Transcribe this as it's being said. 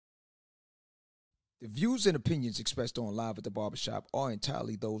The views and opinions expressed on Live at the Barbershop are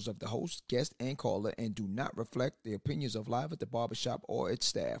entirely those of the host, guest, and caller and do not reflect the opinions of Live at the Barbershop or its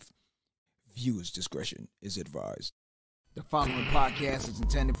staff. Viewers' discretion is advised. The following podcast is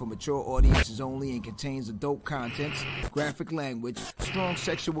intended for mature audiences only and contains adult content, graphic language, strong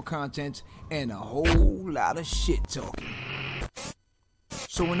sexual content, and a whole lot of shit talking.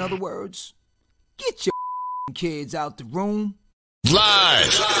 So in other words, get your kids out the room. Live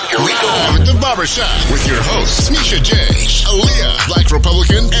at the Barbershop with your hosts, Nisha J, Aaliyah, Black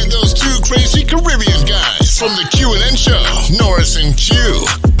Republican, and those two crazy Caribbean guys from the Q&N show, Norris and Q.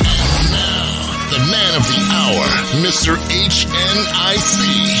 And now, the man of the hour, Mr. HNIC,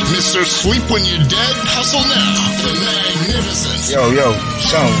 Mr. Sleep When You're Dead, Hustle Now, the Magnificent. Yo,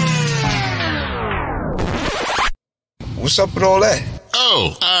 what's up with all that?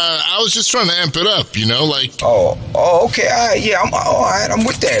 Oh, I was just trying to amp it up, you know, like... Oh, okay, all right, yeah, I'm all right, I'm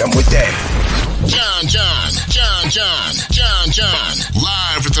with that. John,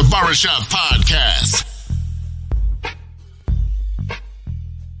 live at the Barbershop Podcast.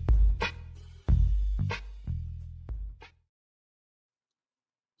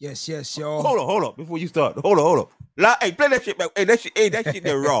 Yes, y'all. Hold up, before you start, hold up. Hey, play that shit back. Hey, that shit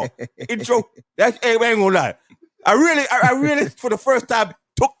there raw. Intro, I ain't gonna lie. I really, for the first time,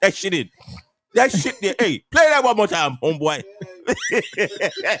 took that shit in. That shit there. Hey, play that one more time, homeboy.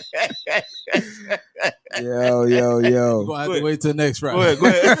 Yo. You're gonna have to wait till next round. Go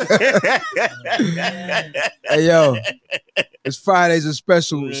ahead. Hey, yo. It's Friday's a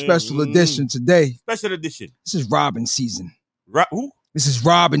special edition today. Special edition. This is Robin season. Who? This is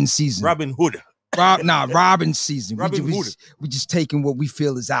Robin season. Robin Hood. Robin season. Robin Hood. We just taking what we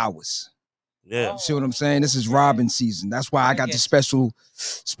feel is ours. Yeah. You see what I'm saying? This is Robin season. That's why I got the special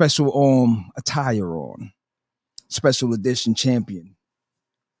attire on. Special edition champion.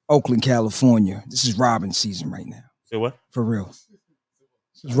 Oakland, California. This is Robin season right now. Say what? For real.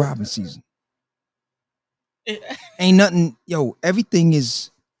 This is Robin season. Ain't nothing, everything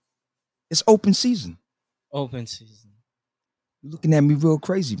it's open season. Open season. You're looking at me real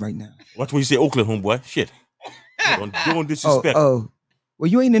crazy right now. Watch when you say Oakland, homeboy. Shit. Don't disrespect. Well,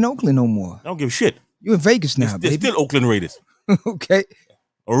 you ain't in Oakland no more. I don't give a shit. You in Vegas now, They're baby. still Oakland Raiders. Okay.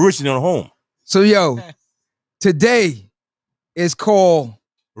 Original home. So, today is called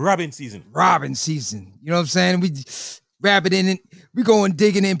Robin season. Robin season. You know what I'm saying? We rabbit in it. We going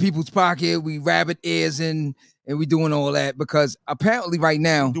digging in people's pocket. We rabbit ears in, and we doing all that because apparently right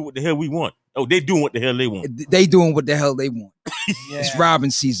now Do what the hell we want. Oh, they doing what the hell they want. They doing what the hell they want. It's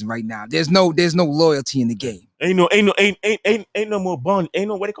Robin season right now. There's no loyalty in the game. Ain't no more bond. Ain't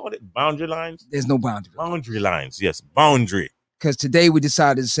no what they call it? Boundary lines. There's no boundary. Boundary lines. Yes, boundary. Because today we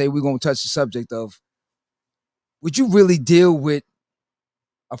decided to say we're gonna touch the subject of: would you really deal with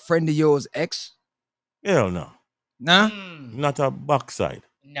a friend of yours' ex? Hell no. Nah. Not a backside.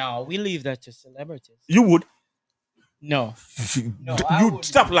 No, we leave that to celebrities. You would. No, You I wouldn't.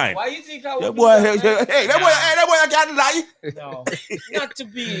 stop lying. Why you think I would? That boy, do that, man? that boy, I can't lie. No, not to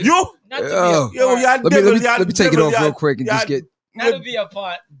be. You? Not to Yo. be a part. Let me take it off real quick and just get. Not to be a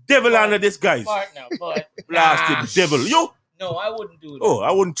part. Devil under this guy's. Partner, but Blasted devil. You? No, I wouldn't do that. Oh,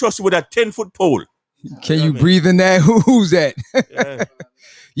 I wouldn't trust you with that 10-foot pole. Can you breathe in that? Who's that? Yeah.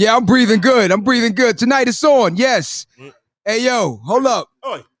 Yeah, I'm breathing good. Tonight it's on. Yes. Hey, yo, hold up.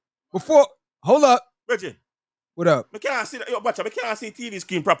 Oi, Hold up. Reggie. What up? I can't see that. Yo, watch out. I can't see TV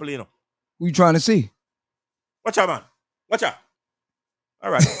screen properly, you know. Who you trying to see? Watch out, man. Watch out.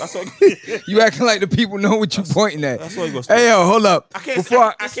 All right. That's all. You acting like the people know what you pointing at. That's all you gonna Hey, yo, hold up. I can't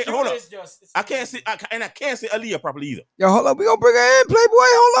Before I can't hold up. I can't see Aaliyah properly either. Yo, hold up. We gonna bring her in, Playboy.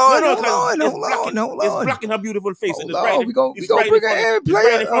 Hold on. Hold It's on. blocking her beautiful face. Hold on. We gonna bring her in,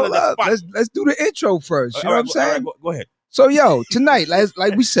 play. Hold up. Let's do the intro first. You know what I'm saying? Right, go ahead. So, yo, tonight,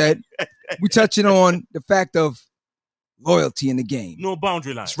 like we said, we touching on the fact of loyalty in the game. No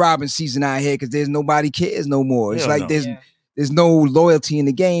boundary line. It's Robin season out here because there's nobody cares no more. It's Hell like no. there's no loyalty in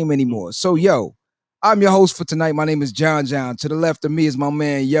the game anymore. So, yo, I'm your host for tonight. My name is John. To the left of me is my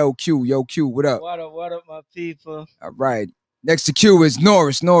man, Yo Q. Yo Q, what up? What up, my people? All right. Next to Q is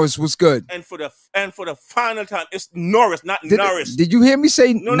Norris. Norris, what's good? And for the final time, it's Norris, not Norris. Did you hear me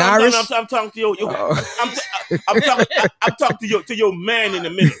say No, Norris? I'm talking to you. I'm talking to your man in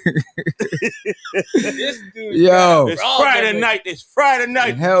the middle. This dude. Yo. It's Friday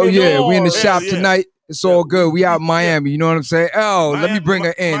night. Hell yeah. We in the shop yeah. tonight. It's all good. We out in Miami. You know what I'm saying? Oh, let me bring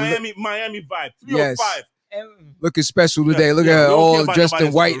her in. Miami vibe. 305. Yes. Looking special today. Look at her all dressed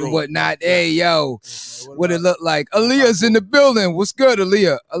in white and whatnot. Hey, yo. What it look like? Aaliyah's in the building. What's good,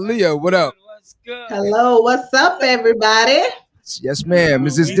 Aaliyah? Aaliyah, what up? What's good? Hello, what's up, everybody? Yes, ma'am.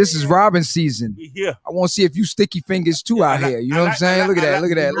 This is Robin season. We here. I want to see if you sticky fingers too out here. You know what I'm saying? Look at that.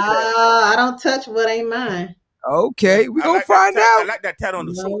 Look at that. Look at that. I don't touch what ain't mine. Okay, we gonna like find I out. like that tat on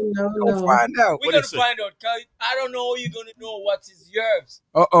the No, shoulder. no, We gonna no. find out. We're gonna find out. Cause I don't know how you're gonna know what is yours.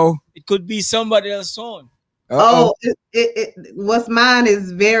 Uh-oh. It could be somebody else's own. Uh-oh. Oh, what's mine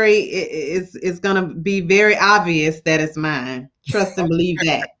is it's gonna be very obvious that it's mine. Trust and believe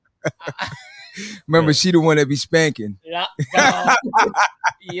that. Remember, she the one that be spanking.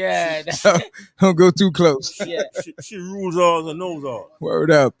 Yeah. So, don't go too close. Yeah. She rules all and knows all. Word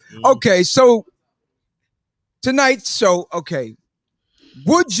up. Okay, so tonight's show, okay.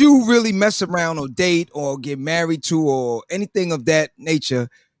 Would you really mess around or date or get married to or anything of that nature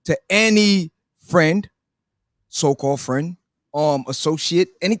to any friend, so-called friend, associate,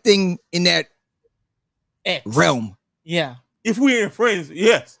 anything in that X. realm? Yeah. If we ain't friends,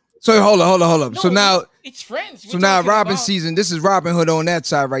 yes. So hold up. No, So now it's friends. So now Robin season, this is Robin Hood on that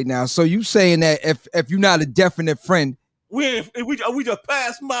side right now. So you saying that if you're not a definite friend, We just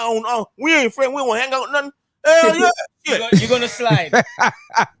passed my own. We ain't friends. We won't hang out nothing. Hell yeah. You're gonna slide.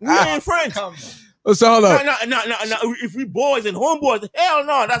 We ain't friends. Come. so hold up. No. If we boys and homeboys, hell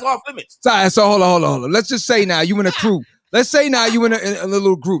no, that's off limits. So hold on. Let's just say now you in a crew. Let's say now you in a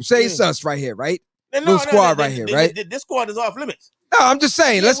little group. Say it's us right here, right? Little squad right here, right? This squad is off limits. No, I'm just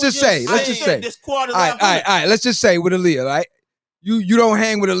saying. Let's just say. This squad is All off limits. right. Let's just say with Aaliyah, right? You don't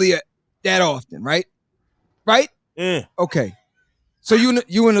hang with Aaliyah that often, right? Right? Yeah. Okay. So you in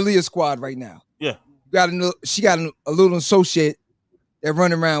Aaliyah squad right now. Yeah. She got a little associate that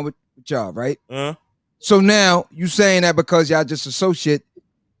run around with y'all, right? Uh-huh. So now you saying that because y'all just associate,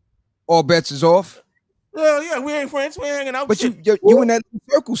 all bets is off. Well, yeah, we ain't friends. We ain't hanging out. But shit. you in that little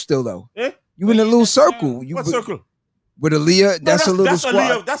circle still though. Yeah? You in a little circle. You What circle? with Aaliyah? No, That's a little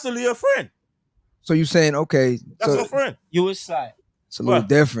squad. That's Aaliyah friend. So you saying okay? That's So her friend. You will slide. it's a little What?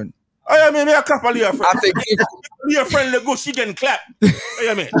 different. Oh, yeah, I mean, I clap Aaliyah friend. I think Aaliyah friend, let go, she getting clapped. Oh,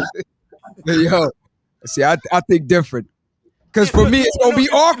 yeah, man. yo, see, I think different. Because for me, it's gonna be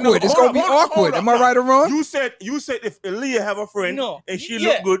awkward. It's gonna be awkward. Am I right or wrong? You said if Aaliyah have a friend No. and she Yeah.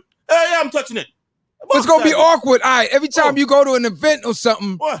 look good, yeah, I'm touching it. It's gonna be awkward. All right, every time you go to an event or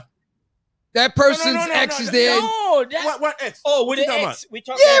something, What? that person's No, ex is there. No, that. What ex? Oh, What with you the talking X. We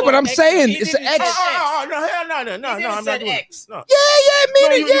talking Yeah, about but I'm X. saying He it's didn't an X. say No, hell no, He didn't I'm not say doing it. X. No.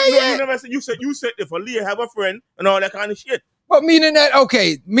 Meaning, You never said. You said if Aaliyah have a friend and all that kind of shit. But meaning that,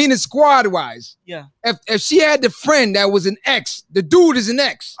 okay, meaning squad wise. Yeah. If she had the friend that was an ex, the dude is an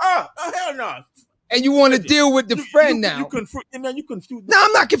ex, Oh, hell no. and you want to deal with the friend now. You confuse. No,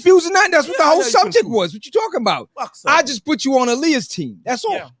 I'm not confusing that. That's what the Yeah, whole yeah, you subject confused. was. What you talking about? Fuck I something. just put you on Aaliyah's team. That's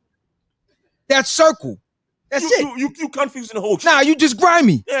all. Yeah. That circle. That's it. You confusing the whole shit. Nah, you just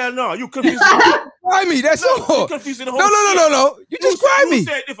grimy. Yeah, no, you confusing. Grimy. That's You all. confusing the No, whole shit. no. You just grimy. You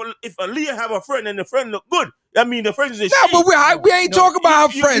said if Aaliyah have a friend and the friend look good, that mean the friend is a No, she. but we ain't No, talking about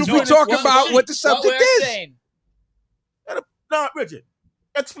our you- friends. you We put talking it- about what the subject What we're is. saying. No, Richard,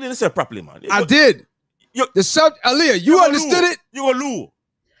 explain this properly, man. I did. You- The Aaliyah, you understood it? You gonna lose.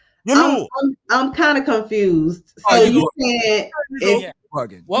 You lose. I'm kind of confused. Oh, So you you saying if Yeah.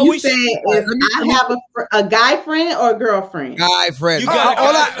 Fucking What you we saying Let if me- I have a guy friend or a girlfriend? guy friend. You got All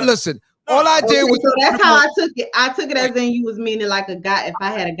it. I listen. All I did Okay, was so that's how I took it. I took it as in you was meaning like a guy. If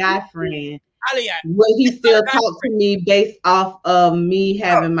I had a guy friend, Aliyah. would he still talk to me based off of me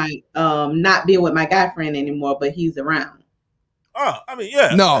having my not being with my guy friend anymore, but he's around? Oh, I mean,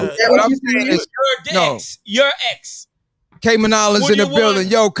 yeah. No. Is that What what I'm you saying saying? is Your No. ex. Your ex. Cayman Islands What in the you building. want?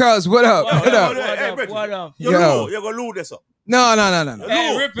 Yo, cuz, what up? What What up? What up? You Yo. lose. You're gonna lose this up. No.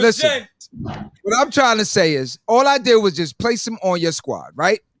 Hey, Lord, represent. What I'm trying to say is, all I did was just place him on your squad,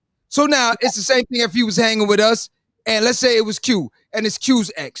 right? So now it's the same thing if he was hanging with us, and let's say it was Q, and it's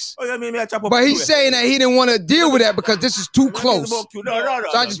Q's ex. Oh, yeah, maybe I chop up. But he's saying that he didn't want to deal with that because this is too close. No,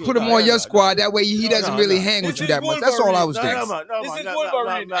 So I just put him on your squad. That way he doesn't really hang with This you is that much. That's all I was doing. This is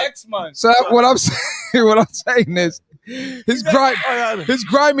Wolverine, X-Man. So what I'm saying is, his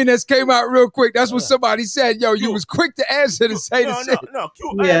griminess came out real quick. That's what somebody said. Yo, you was quick to answer to say the shit. No,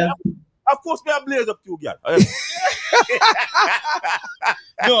 Q. Yeah. Of course, me I blaze up Q, girl.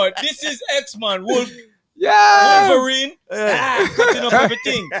 No, this is X-Man. Yeah. Wolverine. Cutting up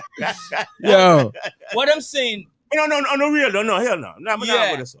everything. Yo. What I'm saying. No, real, no, hell no. No, I'm Yeah.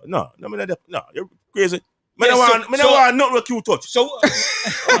 not with this. No, you're crazy. Me Yeah, no want nothing with Q touch. So.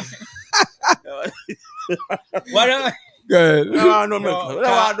 What am I? Good. No, want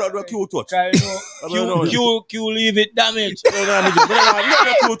nothing with Q touch. Q leave it damaged.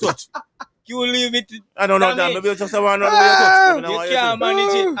 No, Q touch. Q you leave it. I don't know that. Maybe you just want another way to touch. You can't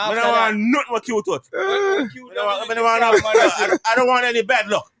manage it I after don't that. want nothing what you touch. I I don't want any bad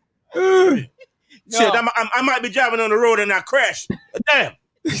luck. Shit, I might be driving on the road and I crash. Damn.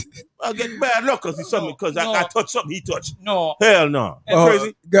 I'll get bad luck because I touched something he touched. No. Hell no.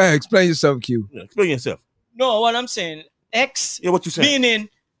 Crazy? Go ahead, explain yourself, Q. Yeah, explain yourself. No, what I'm saying, ex. Yeah, what you saying? Meaning,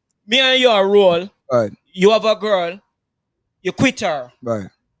 me and you are roll. Right. You have a girl. You quit her. Right.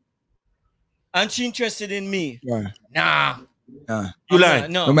 And she interested in me. Right. Nah. You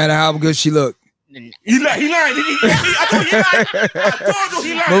lying. No. No matter how good she look. He lying. I told you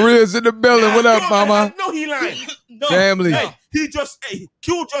he lying. Maria's in the building. What up, mama? No, he lying. No. Family. Hey,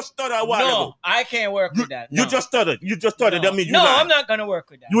 Q just stuttered a while ago. No, I can't work with that. No. You just stuttered. That means you No, lying. I'm not gonna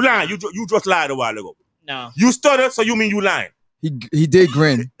work with that. You lying. You just lied a while ago. No. You stuttered, so you mean you lying. He did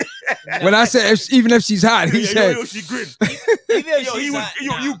grin. When I said even if she's hot, he said she grinned.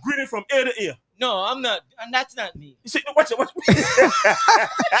 You grinning from ear to ear. No, I'm not, and that's not me. You see, watch it.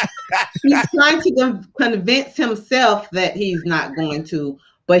 He's trying to convince himself that he's not going to,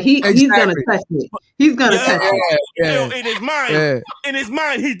 but he's gonna touch it. He's gonna touch it. Yeah. In his mind, in his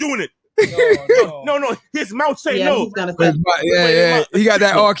mind, he's doing it. No. His mouth say no. He's gonna touch it. Yeah. He got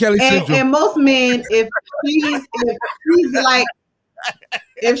that R. Kelly syndrome. And most men, if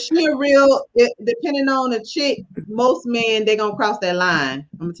she a real, depending on the chick, most men they gonna cross that line.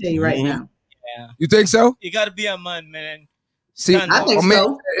 I'm gonna tell you right now. Yeah. You think so? You gotta be a man. See, I think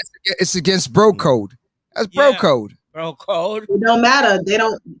so. It's against bro code. That's bro code. Bro code. It don't matter. It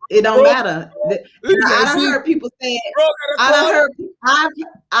don't matter. I done heard people say.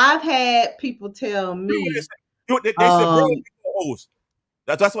 I've had people tell me. They said bros before hoes.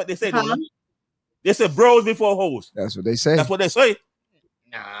 That's what they say. They said bros before hoes. That's what they say. That's what they say.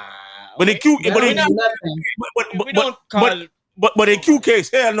 Nah. But in Q, but in Q case,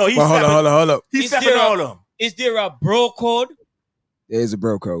 hell no. Hold up. He's stepping all of them. Is there a bro code? There's a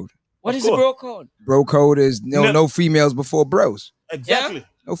bro code. What is the bro code? Bro code is no females before bros. Exactly. Yeah?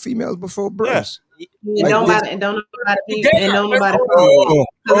 No females before bros. Yeah. Don't nobody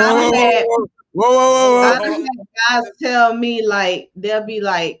Whoa. I've had guys tell me like they'll be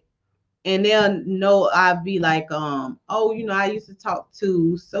like, and they'll know I'll be like, I used to talk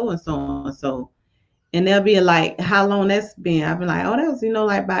to so and so, and they'll be like, how long that's been? I've been like, that was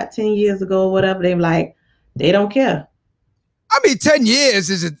like about 10 years ago or whatever. They're like, they don't care. I mean, 10 years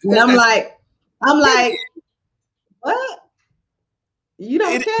is it? And I'm like, what? You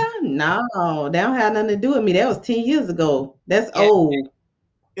don't care? No, they don't have nothing to do with me. That was 10 years ago. That's old.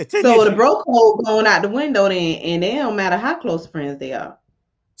 Yeah, so the bro code going out the window then, and they don't matter how close friends they are.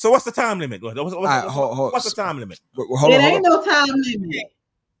 So what's the time limit? What's the time limit? Ain't no time limit.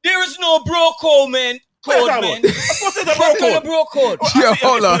 There is no bro code, man. Of course there's a bro code. Yo,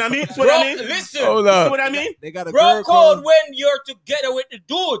 hold on. Listen. Hold on. See what I mean? They got a bro code when you're together with the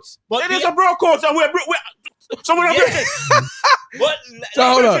dudes. But it is a bro code. So we're virgin. But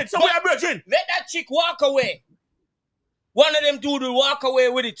hold on. So we're virgin. Let that chick walk away. One of them dudes will walk away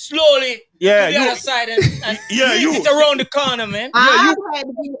with it slowly to the other side and it's around the corner, man. I've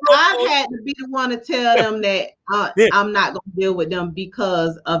had to be the one to tell them that I'm not going to deal with them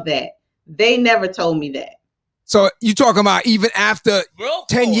because of that. They never told me that. So you talking about even after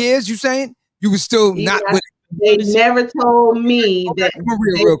 10 years, you saying? You were still not with They never told me that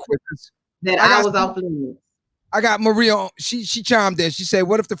Maria, real quick. I was off limits. I got Maria. She chimed in. She said,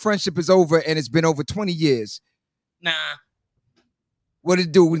 what if the friendship is over and it's been over 20 years? Nah. What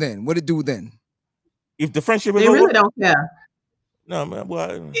it do then? If the friendship is they over, really don't care. No, man.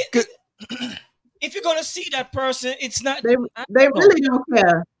 Well, if you're gonna see that person, it's not. They really don't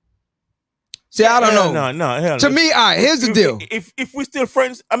care. See, I don't know. No, hell to no. me, all right, here's the deal. If we're still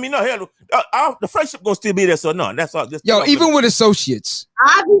friends, I mean, no, hell, the friendship gonna still be there. So no, that's all. Yo, even with associates,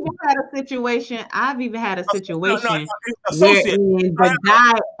 I've even had a situation where the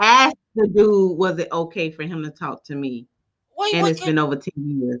guy asked the dude, was it okay for him to talk to me? And it's been over 10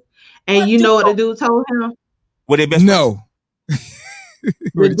 years. And you know what the dude told him? Were they best no.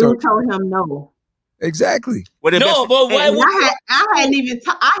 The dude told him no. Exactly. No, but why would I hadn't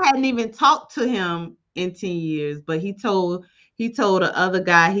even talked to him in 10 years, but he told the other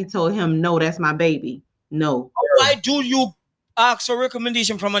guy, he told him, no, that's my baby. No. Why do you ask for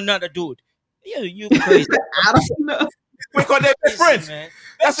recommendation from another dude? You crazy. I don't know. Because they're best friends. Man.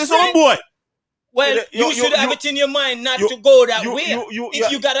 That's his own boy. Well, you should have it in your mind not to go that way.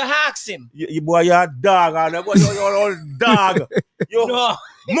 If you gotta ask him. You boy, you're a dog. You're all dog. No.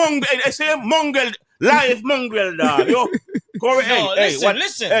 I say mongrel, live mongrel dog. Yo,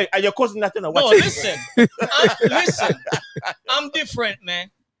 listen. Hey, are your cousin not gonna watch listen. Listen. I'm different,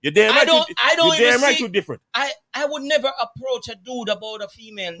 man. You're damn right. I don't you're even damn right. see, You're different. I would never approach a dude about a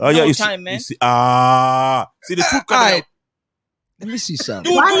female. Oh yeah, no you time, see, man. see the truth coming out. Let me see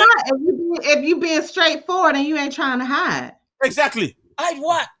something. Why not? If you being straightforward and you ain't trying to hide. Exactly. Hide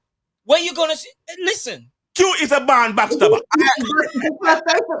what? Where you gonna see? Listen. Q is a band backstabber.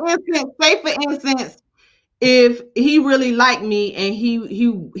 Say for instance, if he really liked me and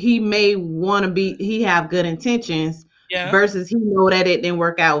he may want to be, he have good intentions. Yeah. Versus he know that it didn't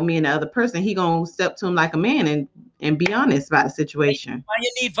work out with me and the other person, he gonna step to him like a man and be honest about the situation. Why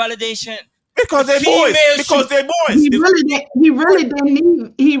you need validation? Because they're boys. Because they're boys. He really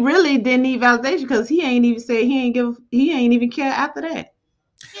didn't need validation because he ain't even care after that.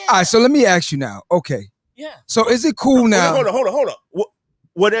 Yeah. All right, so let me ask you now. Okay. Yeah. So is it cool now? Hold on.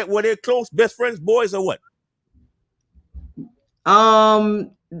 Were they close best friends, boys, or what?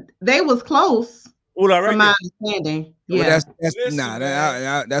 They was close. Well, all right. From my understanding. Yeah.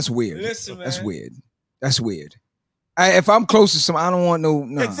 Well, that's weird. Listen, man. That's weird. If I'm close to someone, I don't want no.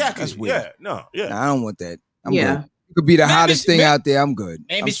 Exactly. That's weird. Nah, I don't want that. I'm good. You could be the hottest thing out there. I'm good.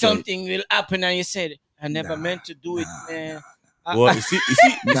 Maybe something will happen and you said, I never meant to do it, man. Well, you see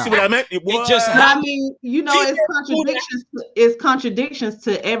what I meant? It just I mean, you know, it's contradictions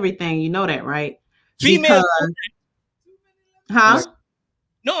to everything. You know that, right? Females, huh?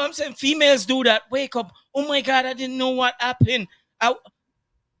 No, I'm saying females do that. Wake up. Oh my God, I didn't know what happened.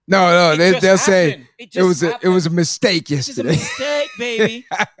 No, they'll say it was a mistake yesterday. It's a mistake, baby.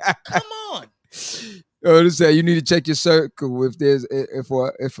 Come on. Oh, they say you need to check your circle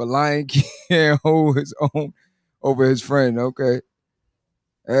if a lion can't hold his own over his friend. Okay.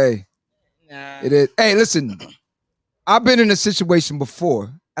 Hey. Nah. It is. Hey, listen. I've been in a situation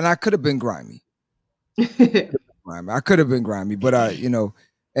before, and I could have been grimy. I could have been grimy, but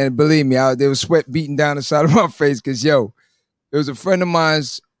and believe me, there was sweat beating down the side of my face because there was a friend of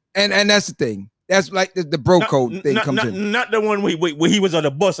mine's, and that's the thing. That's like the bro code thing comes in. Not the one where he was on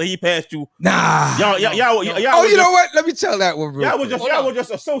the bus and he passed you. Nah. Y'all. Oh, you know what? Let me tell that one. Y'all was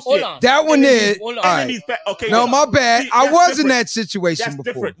just associates. That one there. Right. Okay. No, my bad. I was in that situation that's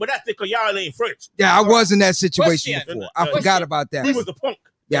before. Different, but that's because y'all ain't friends. Yeah, I was in that situation before. I forgot about that. He was a punk.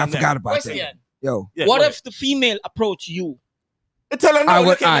 Yeah, I forgot about that. Yo. What if the female approach you? Tell her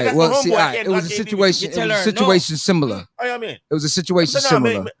no. It was a situation. It was a situation similar. I mean, it was a situation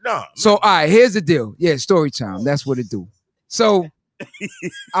similar. So, all right, here's the deal. Yeah, story time. That's what it do. So,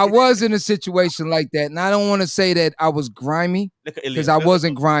 I was in a situation like that, and I don't want to say that I was grimy because I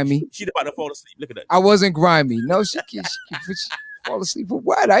wasn't grimy. She's about to fall asleep. Look at that. I wasn't grimy. No, she fall asleep for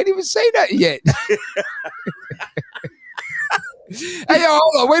what? I didn't even say that yet. Hey, yo,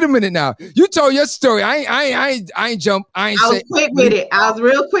 hold on. Wait a minute now. You told your story. I ain't jump. I was quick with it. I was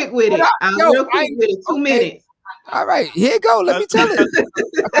real quick with it. I was real quick with it. 2 minutes. All right, here you go. Let me tell it.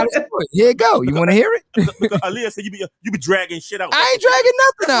 Here you go. You want to hear it? Because Aaliyah said you be dragging shit out. I ain't dragging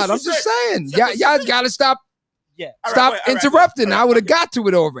nothing out. I'm just saying. Y'all got to stop. Yeah. Stop interrupting. I would have got to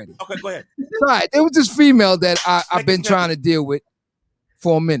it already. Okay, go ahead. Right. There was this female that I've been trying to deal with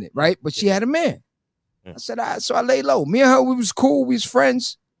for a minute, right? But she had a man. I said, so I lay low. Me and her, we was cool. We was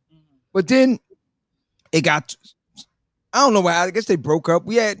friends. But then it got, I don't know why. I guess they broke up.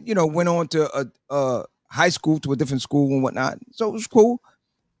 We had, went on to a high school, to a different school and whatnot. So it was cool.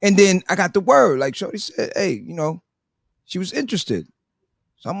 And then I got the word. Like, Shorty said, hey, she was interested.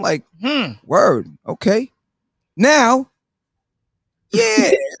 So I'm like, word. Okay. Now, yeah.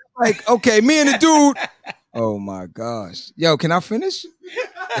 Like, okay, me and the dude. Oh, my gosh. Yo, can I finish?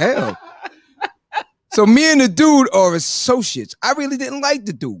 Hell. So me and the dude are associates. I really didn't like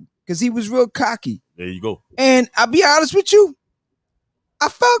the dude because he was real cocky. There you go. And I'll be honest with you, I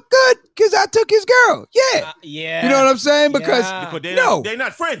felt good because I took his girl. Yeah. Yeah. You know what I'm saying? Because they're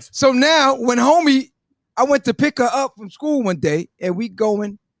not friends. So now when I went to pick her up from school one day and we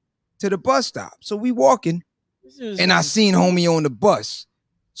going to the bus stop. So we walking and I seen homie on the bus.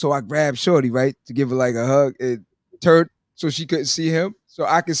 So I grabbed Shorty, right, to give her like a hug and turned so she couldn't see him. So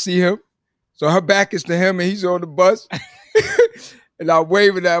I could see him. So her back is to him and he's on the bus. And I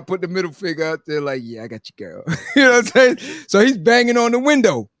wave and I put the middle finger out there like, yeah, I got you, girl. You know what I'm saying? So he's banging on the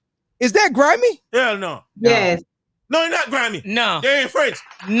window. Is that grimy? Hell no. Yes. No, you're not grimy. No. They ain't friends.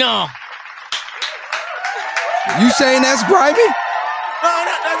 No. You saying that's grimy? No,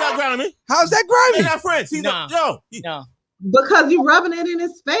 that's not grimy. How's that grimy? They're not friends. No. Because you rubbing it in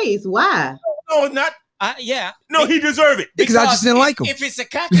his face. Why? No, it's not. Yeah. No, he deserve it. Because I just didn't like him. If it's a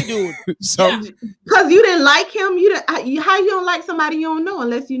cocky dude. Because you didn't like him, how you don't like somebody you don't know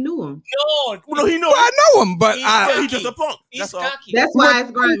unless you knew him? No, he know. Well, I know him, but he's just a punk. That's all. Cocky. That's why it's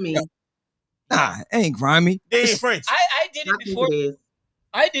grimy. Nah, it ain't grimy. They ain't friends. I did it before.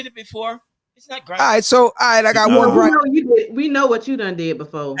 I did it before. It's not Grammy. All right, I got one. We know what you done did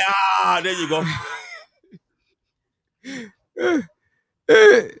before. There you go.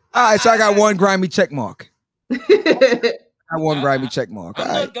 All right, so I got one Grammy check mark. Grammy check mark. I'm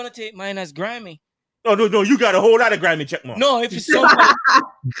not gonna take mine as Grammy. No, you got a whole lot of Grammy check marks. No, if it's somebody,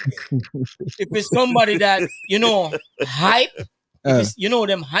 if it's somebody that hype,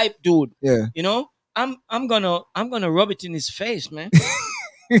 them hype dude. Yeah. I'm gonna rub it in his face, man.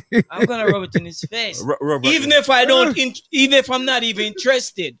 I'm gonna rub it in his face, even if I don't, even if I'm not even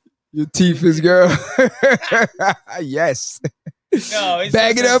interested. Your teeth is girl. Yes. No,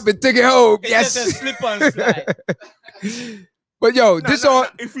 bag it up and take it home. It's yes. just a slip on slide. But yo, I was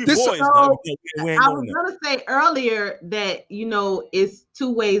gonna say earlier that it's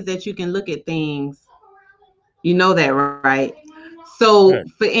two ways that you can look at things. You know that, right? So,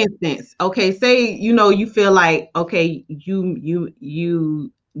 for instance, okay, say you feel like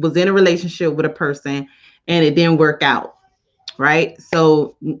you was in a relationship with a person and it didn't work out, right?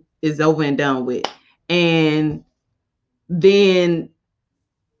 So it's over and done with, and then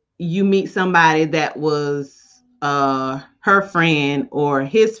you meet somebody that was her friend or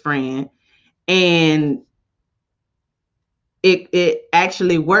his friend, and it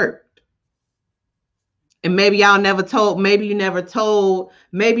actually worked. And maybe you never told the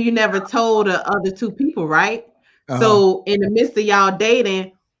other two people, right? So in the midst of y'all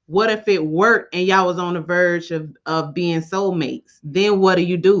dating, what if it worked and y'all was on the verge of being soulmates? Then what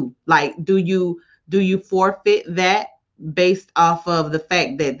do? Like, do you forfeit that based off of the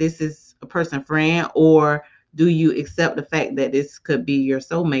fact that this is a person friend, or do you accept the fact that this could be your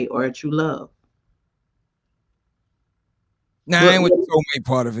soulmate or a true love? Nah, I ain't with the soulmate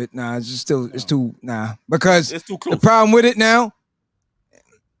part of it. Nah, it's too because it's too close. The problem with it now,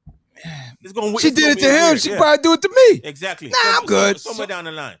 she did it to him. She probably do it to me. Exactly. Nah, I'm good. Somewhere down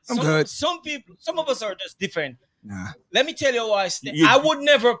the line. I'm good. Some of us are just different. Nah. Let me tell you why. I would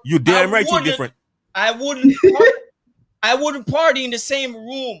never. You damn right you're different. I wouldn't party in the same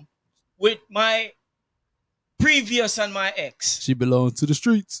room with my previous and my ex. She belongs to the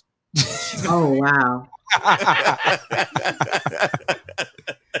streets. Oh wow.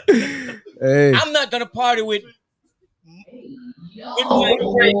 Hey. I'm not gonna party with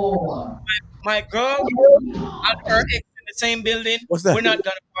my girl and her ex in the same building. What's that? We're not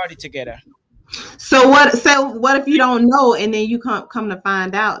gonna party together. So what if you don't know and then you come to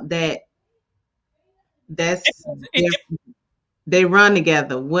find out that they run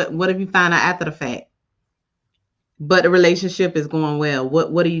together? What if you find out after the fact? But the relationship is going well.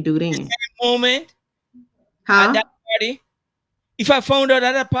 What do you do then? Moment, at that party. If I found out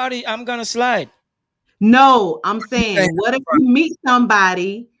at that party, I'm gonna slide. No, I'm saying, what if you meet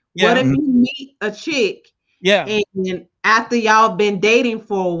somebody? Yeah. What if you meet a chick? Yeah. And after y'all been dating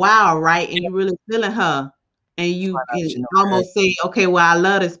for a while, right? And you really feeling her, and you almost say, okay, well, I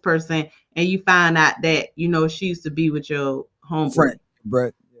love this person, and you find out that she used to be with your homeboy. Friend,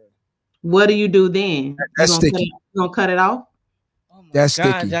 Brett. What do you do then? That's sticky. You gonna cut it off? Oh my that's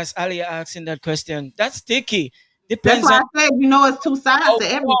God, sticky. That's Ali asking that question. That's sticky. Depends. That's why I said, it's two sides to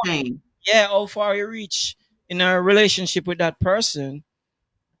everything. Yeah, how far you reach in a relationship with that person.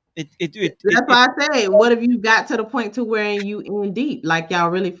 That's why I say, what if you got to the point to where you in deep, like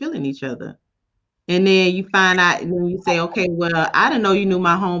y'all really feeling each other, and then you find out, and then you say, okay, well, I didn't know you knew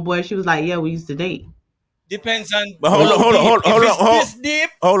my homeboy. She was like, yeah, we used to date. Depends on. But hold up.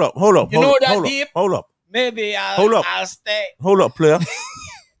 You know that deep? Hold up. Maybe I'll stay. Hold up, player.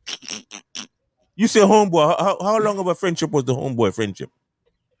 You say homeboy. How long of a friendship was the homeboy friendship?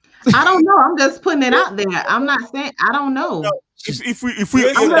 I don't know. I'm just putting it out there. I'm not saying I don't know. I'm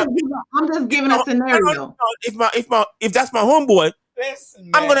just giving a scenario. If that's my homeboy, listen,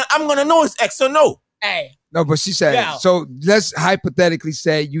 I'm gonna know his ex or no. Hey. No, but she said so. Let's hypothetically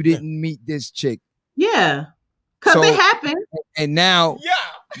say you didn't meet this chick. Yeah, because it happened. And now,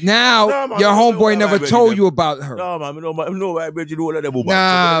 your homeboy never told you about her. No, man, no, I bet you know all of them.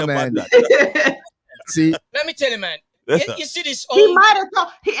 Nah, man. See, let me tell you, man. You see this? He might have told,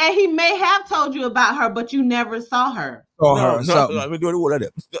 he may have told you about her, but you never saw her. No, you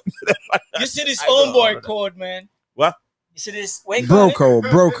see this homeboy code, man. What? You see this? Bro code.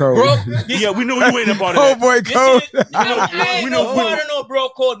 Yeah, we know you ain't about it. Homeboy code. I don't know bro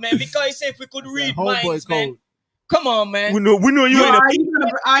code, man. Because he said if we could read minds, man. Come on, man. We know you ain't.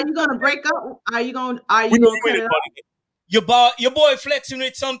 Are you gonna break up? Are you gonna cut it off? Your boy flexing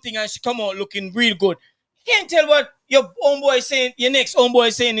with something and she come out looking real good. You can't tell what your homeboy saying. Your next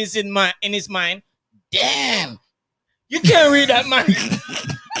homeboy saying is in his mind. Damn, you can't read that mind.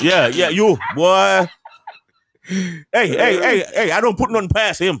 Yeah, you boy. Hey, I don't put nothing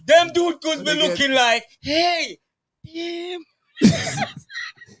past him. Them dude could be looking like, hey, damn.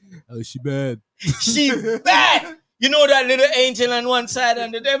 Oh, she bad. She bad. You know that little angel on one side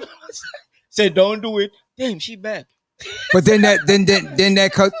and the devil on the side? Said, don't do it. Damn, she bad. But then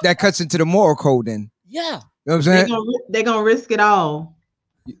that cuts into the moral code then. Yeah. You know what I'm saying? They're gonna risk it all.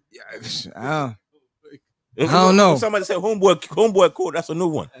 I don't know. Somebody said homeboy code. That's a new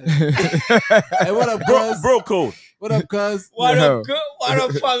one. Hey, what up, cuz? Bro code. What up, cuz? What up,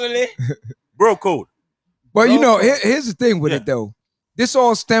 family? Bro code. But you know, here's the thing with it though. This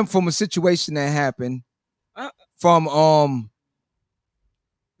all stemmed from a situation that happened from one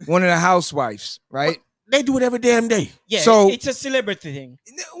of the housewives, right? They do it every damn day. Yeah, so it's a celebrity thing.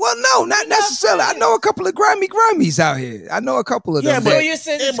 Well, no, not necessarily. I know a couple of Grammys out here. I know a couple of them. But you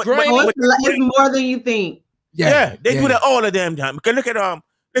said it's grimy. It's more than you think. Yeah, they do that all the damn time. Because look at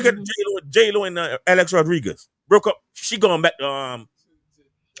J-Lo and Alex Rodriguez broke up. She going back to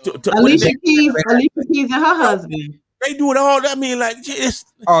Alicia Keys and her husband. They do it all. I mean, like,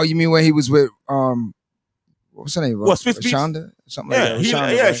 oh, you mean when he was with what's her name? What, Swiss Beats? Shonda? Something like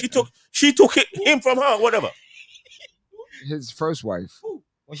that. Right? She took him from her, whatever. His first wife.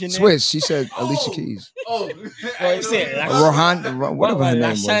 What's your name? Swiss. She said Alicia Keys. What you say? Rohanda, whatever her name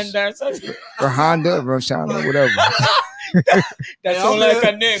was. Rohanda, Roshana, whatever. That's all like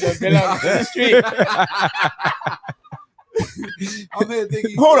a name that belongs to the street. I'm here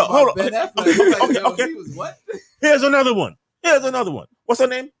thinking. Hold on. Ben Affleck. Okay. What? Here's another one. What's her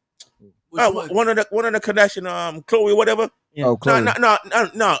name? One of the Kardashian, Chloe, whatever. Yeah. Oh, Chloe. No.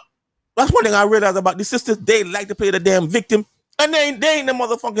 That's one thing I realized about these sisters. They like to play the damn victim, and they ain't the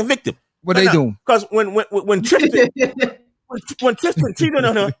motherfucking victim. What they doing? Because when Tristan cheated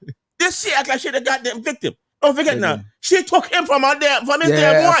on her, this shit act like she the goddamn victim. Don't forget now. She took him from his damn wife.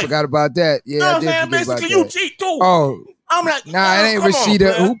 I forgot about that. Yeah, you know I what did I'm saying? forget about Basically, you that. cheat too. Oh, I'm like, nah, it ain't come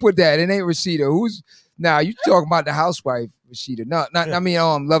Rashida. on, Who put that? It ain't Rashida. Who's you talking about the housewife Rashida? No, I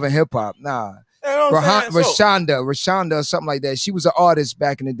mean, Love and Hip Hop. Nah, Rashonda or something like that. She was an artist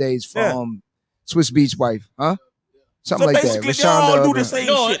back in the days from Swiss Beats wife, huh? Something like that. They all do the same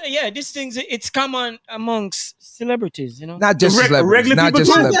shit. Yeah, these things, it's common amongst celebrities, you know. Not just celebrities. Not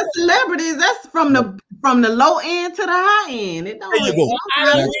just celebrities. That's from the low end to the high end. It don't. There you go.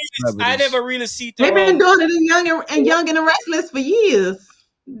 I never really see. They've been doing it in Young and the Restless for years.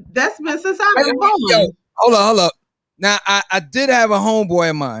 That's been since I was born. Hold up. Now I did have a homeboy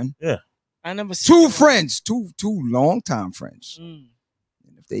of mine. Yeah. I never two friends, two long-time friends. And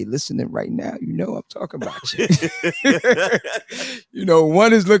if they listening right now, you know I'm talking about you. You know,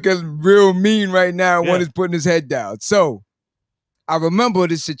 one is looking real mean right now, one is putting his head down. So I remember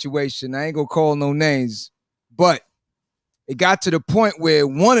this situation. I ain't gonna call no names, but it got to the point where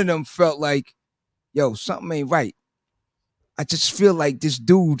one of them felt like, yo, something ain't right. I just feel like this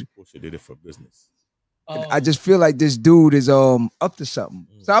dude. She did it for business. I just feel like this dude is up to something.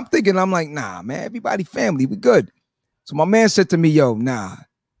 So I'm like, nah, man, everybody family, we good. So my man said to me, yo, nah,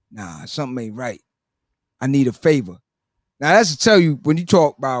 something ain't right. I need a favor. Now that's to tell you, when you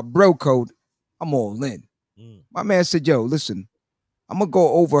talk about bro code, I'm all in. My man said, yo, listen, I'm gonna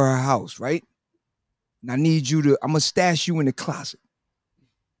go over her house, right? And I need you to, I'm gonna stash you in the closet,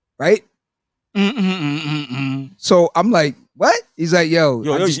 right? So I'm like, what? He's like, yo,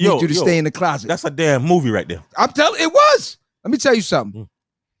 I just need you to stay in the closet. That's a damn movie right there. I'm telling, it was. Let me tell you something.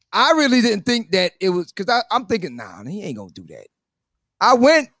 I really didn't think that it was, because I'm thinking, nah, he ain't gonna do that. I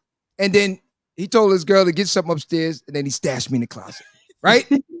went, and then he told his girl to get something upstairs, and then he stashed me in the closet, right?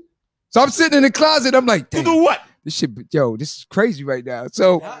 So I'm sitting in the closet. I'm like, damn, to do what? This shit, this is crazy right now.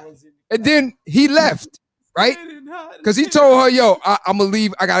 So, and then he left, right? Because he told her, yo, I'm gonna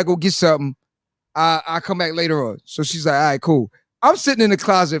leave. I gotta go get something. I'll come back later on. So she's like, all right, cool. I'm sitting in the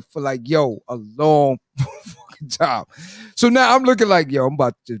closet for like, a long fucking time. So now I'm looking like, I'm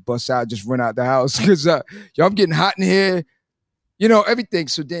about to just bust out, just run out the house. Because, I'm getting hot in here. You know, everything.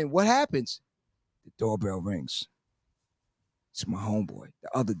 So then what happens? The doorbell rings. It's my homeboy,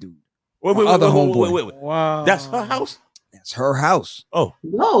 the other dude. Wait. Wow. That's her house? That's her house. Oh.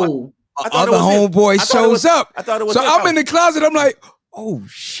 Whoa. Other homeboy shows up. I thought it was so I'm in the closet. I'm like, oh,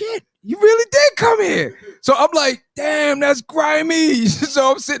 shit. You really did come here. So I'm like, damn, that's grimy.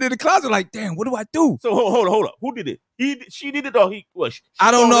 So I'm sitting in the closet like, damn, what do I do? So hold up. Who did it? She did it or he was? I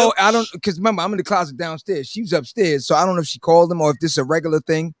don't know. Because remember, I'm in the closet downstairs. She was upstairs. So I don't know if she called him or if this is a regular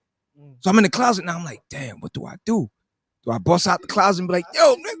thing. So I'm in the closet now. I'm like, damn, what do I do? Do I bust out the closet and be like,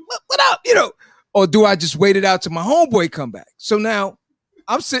 yo, what up? You know, or do I just wait it out till my homeboy come back? So now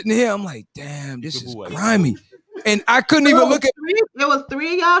I'm sitting here. I'm like, damn, this is grimy. And I couldn't even look at. It was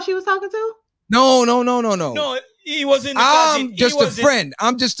three of y'all she was talking to? No. No, he was in the I'm closet. just a friend.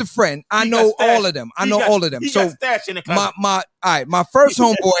 I'm just a friend. I know all of them. I know all of them. So my first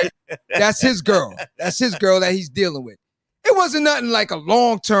homeboy, that's his girl. That's his girl that he's dealing with. It wasn't nothing like a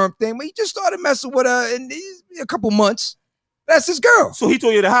long-term thing, but he just started messing with her in a couple months. That's his girl. So he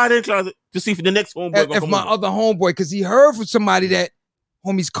told you to hide in the closet to see if the next homeboy if my other homeboy, because he heard from somebody that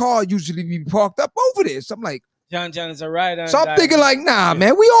homie's car usually be parked up over there. So I'm like, John is a rider. So I'm thinking like, nah,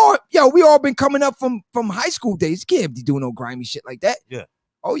 man, we all been coming up from high school days. You can't be doing no grimy shit like that. Yeah.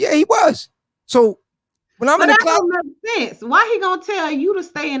 Oh yeah, he was. So when I'm in the closet, that don't make sense. Why he gonna tell you to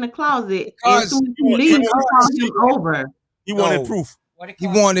stay in the closet as soon as you leave? Call him over. He wanted proof. He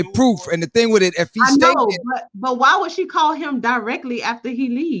wanted proof, and the thing with it, if he stayed, but why would she call him directly after he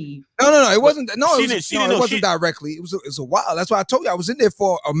leave? No, it wasn't. No, it wasn't know. directly. It was a while. That's why I told you I was in there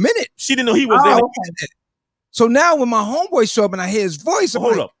for a minute. She didn't know he was there. Okay. So now when my homeboy show up and I hear his voice, I'm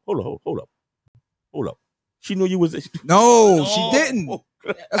hold up. She knew you was. No, she didn't.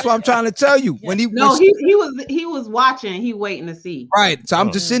 That's what I'm trying to tell you. He was watching. He waiting to see. Right. So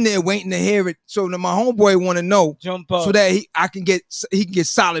I'm just sitting there waiting to hear it. So now my homeboy want to know, so that he can get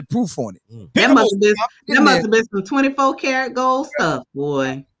solid proof on it. That must have been some 24 karat gold stuff,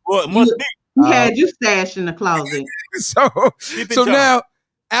 boy. Well, it must be. He had you stashed in the closet. so now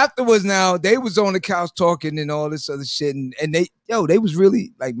afterwards, now they was on the couch talking and all this other shit, and they was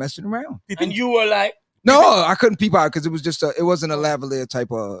really like messing around. And you were like. No, I couldn't peep out because it was just it wasn't a lavalier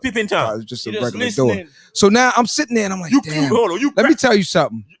type of peeping time. It was just a regular door. So now I'm sitting there and I'm like, damn. Let me tell you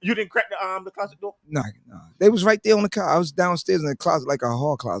something. You didn't crack the closet door? No. They was right there on the couch. I was downstairs in the closet, like a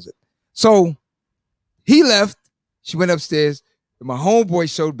hall closet. So he left. She went upstairs, and my homeboy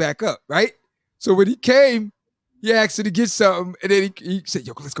showed back up, right? So when he came, he asked her to get something, and then he said,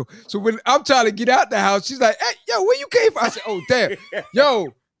 yo, let's go. So when I'm trying to get out the house, she's like, hey, yo, where you came from? I said, oh, damn.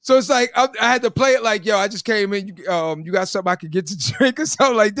 Yo. So it's like I had to play it like, yo, I just came in. You got something I could get to drink or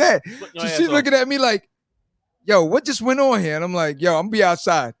something like that. So she's looking at me like, yo, what just went on here? And I'm like, yo, I'm gonna be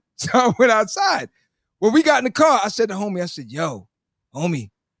outside. So I went outside. When we got in the car, I said to homie, I said, yo,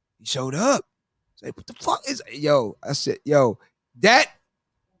 homie, he showed up. I said, what the fuck is it? Yo, I said, yo, that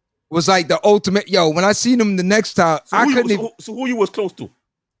was like the ultimate. Yo, when I seen him the next time, So who you was close to?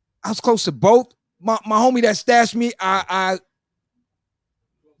 I was close to both. My homie that stashed me, I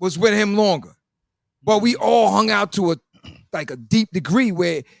was with him longer, but we all hung out to a deep degree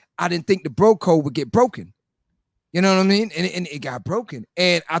where I didn't think the bro code would get broken. You know what I mean? And it got broken.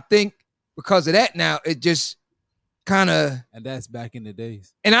 And I think because of that now, it just kind of. And that's back in the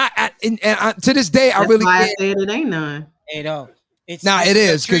days. And I to this day, I really. Why I said it ain't none. Hey, no. It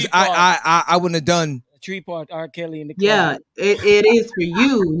is because I wouldn't have done. 3-part R. Kelly in the closet. Yeah, it is for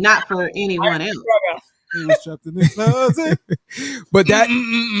you, not for anyone else. He was trapped in the closet. But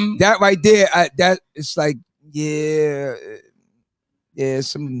that right there, that it's like, yeah,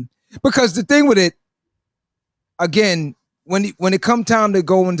 some, because the thing with it, again, when it come time to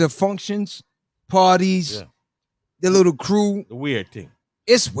go into functions, parties, the little crew, the weird thing,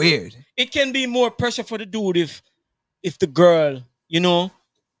 it's weird. It can be more pressure for the dude if the girl,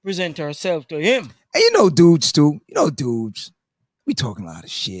 present herself to him. And dudes too. Dudes, we talking a lot of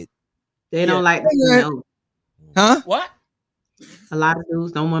shit. They don't like to say no. Huh? What? A lot of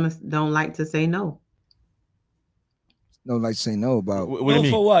dudes don't like to say no. Don't like to say no about what do you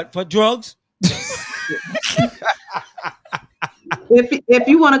mean? For what? For drugs? If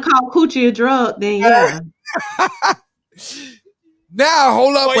you want to call coochie a drug, then yeah. Now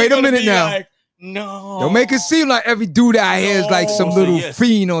hold up, wait a minute now. Like, no. Don't make it seem like every dude out here is like some little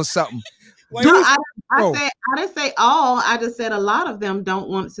fiend or something. Well, no, I didn't say all. I just said a lot of them don't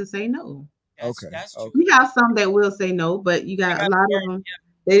want to say no. That's okay. You have some that will say no, but you got a lot of them.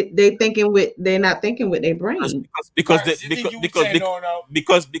 They're not thinking with their brain because they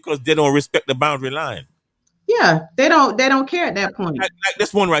don't respect the boundary line. Yeah, they don't care at that point. Like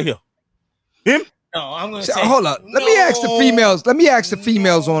this one right here. Him? No, I'm gonna say. Hold up. Let me ask the females. Let me ask the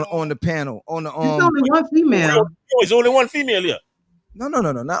females on the panel. On the There's only one female. There's only one female here. No, not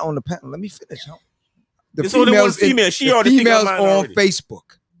on the panel. Let me finish. There's only one female. She already females on already.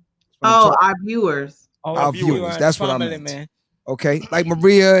 Facebook. Oh, our viewers. Our viewers. That's what I meant. Man. Okay, like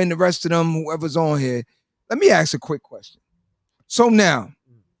Maria and the rest of them, whoever's on here. Let me ask a quick question. So now,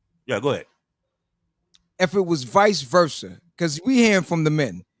 yeah, go ahead. If it was vice versa, because we hearing from the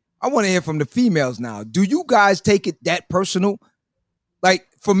men, I want to hear from the females now. Do you guys take it that personal? Like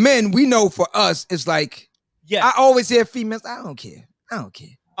for men, we know for us, it's like, yeah. I always hear females. I don't care.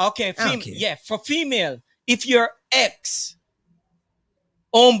 Okay, yeah. For female, if your ex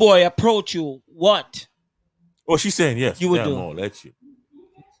homeboy approach you, what? Oh, she's saying yes. You would do. Let you.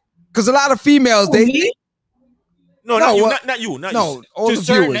 Because a lot of females, not you, not you. All to the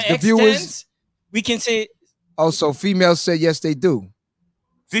certain viewers. The viewers. extent, we can say. Also, females say yes, they do.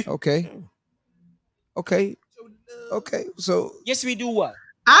 See? Okay. So Yes, we do what?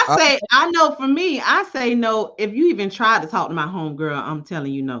 I know for me, I say no. If you even try to talk to my homegirl, I'm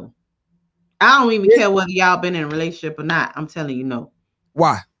telling you no. I don't even care whether y'all been in a relationship or not. I'm telling you no.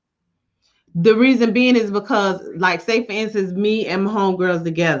 Why? The reason being is because, like, say for instance, me and my homegirls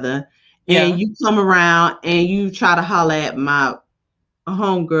together, and you come around and you try to holler at my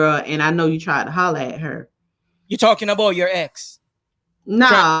homegirl, and I know you tried to holler at her. You're talking about your ex?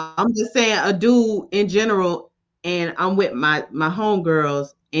 Nah, I'm just saying a dude in general, and I'm with my homegirls,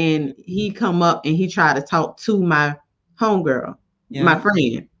 and he come up and he try to talk to my homegirl, my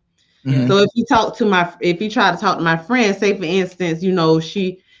friend. Mm-hmm. So if he try to talk to my friend, say for instance,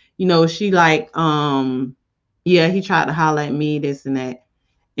 she like, he tried to holler at me, this and that,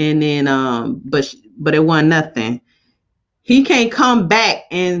 and then but it wasn't nothing. He can't come back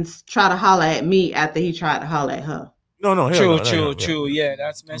and try to holler at me after he tried to holler at her. No. True. Yeah,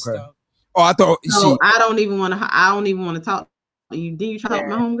 that's messed up. Oh, I thought. So I don't even want to talk to you. Did you try to talk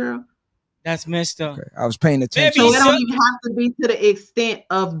to my homegirl? That's messed up. Okay. I was paying attention. So it don't even have to be to the extent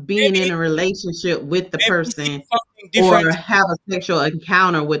of being in a relationship with the person or have a sexual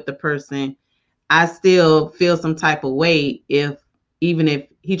encounter with the person. I still feel some type of way even if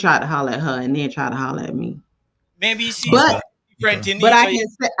he tried to holler at her and then tried to holler at me. Maybe you see but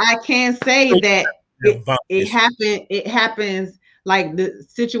I can say that it happens like the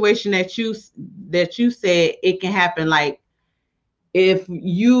situation that you said. It can happen like if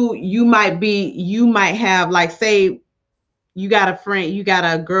you might have, like, say you got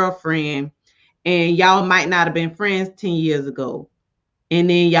a girlfriend and y'all might not have been friends 10 years ago, and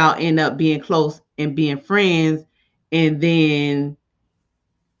then y'all end up being close and being friends, and then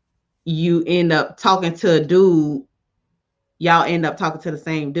you end up talking to a dude. Y'all end up talking to the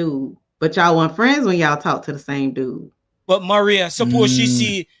same dude, but y'all weren't friends when y'all talked to the same dude. But Maria, suppose he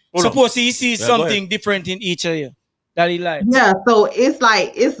sees something different in each of you that he likes. Yeah, so it's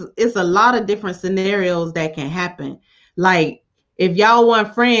like it's a lot of different scenarios that can happen. Like if y'all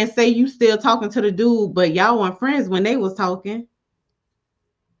weren't friends, say you still talking to the dude, but y'all weren't friends when they was talking.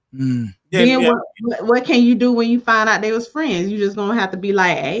 Then what can you do when you find out they was friends? You just gonna have to be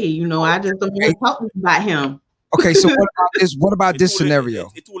like, hey, I just don't want to talk about him. Okay, so what about this scenario?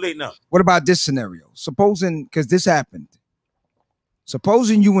 It's too late now. What about this scenario? Supposing, because this happened.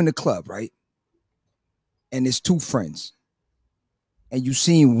 Supposing you in the club, right? And it's two friends. And you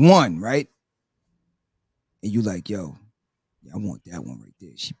seen one, right? And you like, yo, I want that one right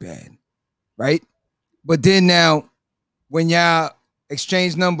there. She bad. Right? But then now, when y'all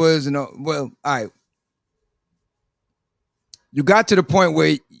exchange numbers and all right. You got to the point where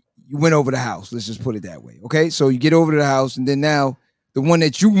you went over the house. Let's just put it that way. Okay. So you get over to the house, and then now the one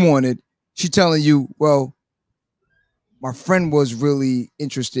that you wanted, she telling you, well, my friend was really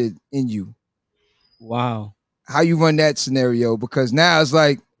interested in you. Wow. how you run that scenario, because now it's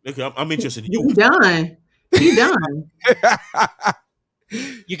like, look, I'm interested in you. He done. He done.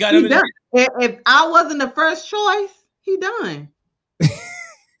 You got him. If I wasn't the first choice, he done.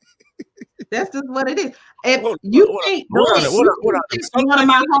 That's just what it is. If you think one of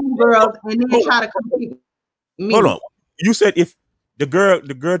my homegirls and then try to compete me. Hold on. You said if the girl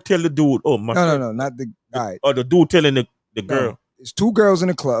tell the dude, oh my no, not the guy. Or the dude telling the girl. No, it's two girls in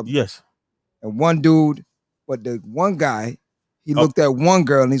the club. Yes. And one dude, but the one guy, he looked at one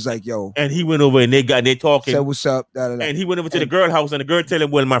girl and he's like, yo. And he went over and they talking. Said, what's up? Da, da, da. And he went over to the girl house and the girl tell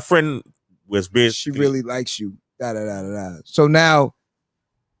him, well, my friend was busy. She really likes you. Da, da, da, da, da. So now,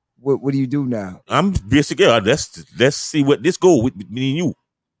 what do you do now? I'm basically, let's see what this go with me and you.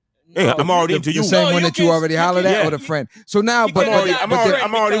 Hey, I'm already into you. The same one that you already hollered at, or the friend. So now,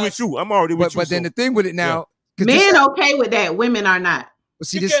 I'm already with you. I'm already with you. But then the thing with it now, men okay with that, women are not. But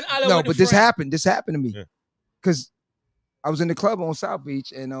see, this happened. This happened to me because I was in the club on South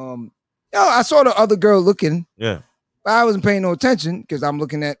Beach, and I saw the other girl looking. Yeah. But I wasn't paying no attention because I'm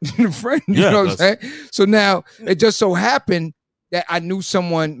looking at the friend. You know what I'm saying? So now it just so happened that I knew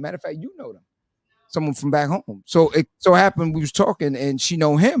someone. Matter of fact, you know them. Someone from back home. So it so happened we was talking and she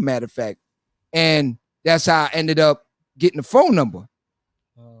know him, matter of fact. And that's how I ended up getting the phone number.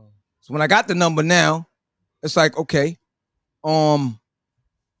 Oh. So when I got the number now, it's like, okay. When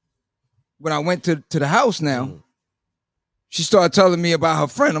I went to the house now, she started telling me about her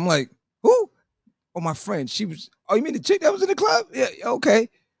friend. I'm like, who? Oh, my friend. She was, oh, you mean the chick that was in the club? Yeah, okay.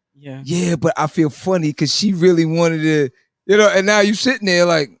 Yeah. Yeah, but I feel funny because she really wanted to, and now you sitting there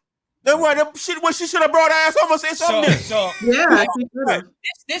like, Then what she should have brought her ass over, say something. So Yeah,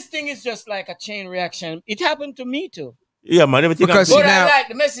 this thing is just like a chain reaction. It happened to me too. Yeah, man, everything. Because But now, I like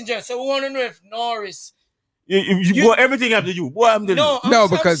the messenger, so we want to know if Norris. Boy, everything after you. Boy, I'm no,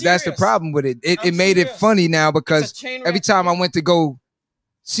 because that's the problem with it. It made it funny now because every time I went to go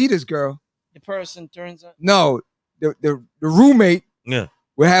see this girl, the person turns up. No, the roommate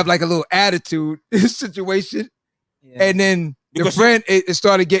would have like a little attitude situation, and then the friend it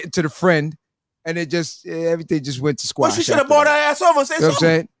started getting to the friend, and it just everything just went to squash. Well, she should have brought her ass over and say something. What I'm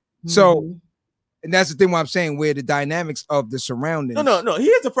saying? So, and that's the thing. What I'm saying, where the dynamics of the surroundings. No.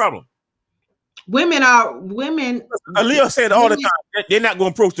 Here's the problem. Women. Aaliyah said all the time they're not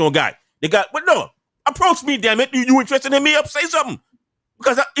going to approach no guy. But no, approach me, damn it. You interested in me? Say something.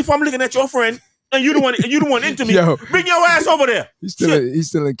 Because if I'm looking at your friend and you the one into me, bring your ass over there. He's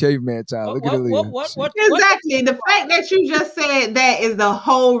still in caveman time. Look at Aaliyah. Exactly. The fact that you just said that is the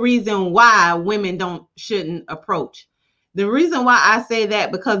whole reason why women shouldn't approach. The reason why I say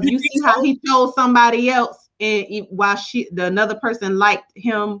that because you see how he chose somebody else, and while the another person liked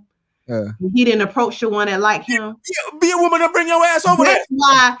him, he didn't approach the one that liked him. Be a woman and bring your ass over there. That's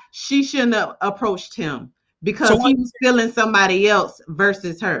why she shouldn't have approached him because he was feeling somebody else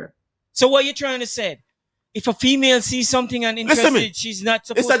versus her. So what you're trying to say? If a female sees something and interested, she's not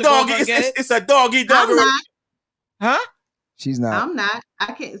supposed to go and get it? It's a doggy dog. Huh? She's not. I'm not.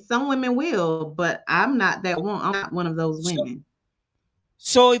 I can't. Some women will, but I'm not that one. I'm not one of those women.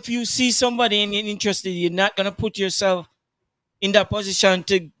 So if you see somebody and you're interested, you're not gonna put yourself in that position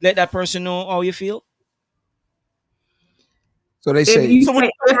to let that person know how you feel. So they say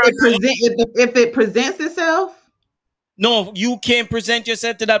if it presents itself. No, you can't present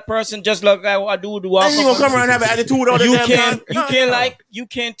yourself to that person just like I do. You gonna come around and have an attitude all the damn time. You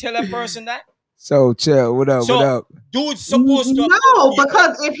can't tell a person that. So chill. What up? What up? Dude's supposed to. No,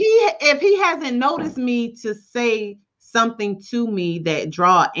 because if he hasn't noticed me to say something to me that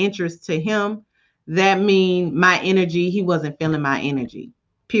draw interest to him, that mean my energy. He wasn't feeling my energy.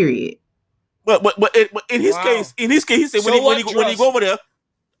 Period. But in his case, he said when he go over there,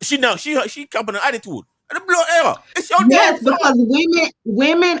 she come with an attitude. And the blow air. It's your yes, because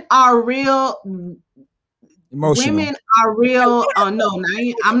women are real. Emotional. Women are real. No,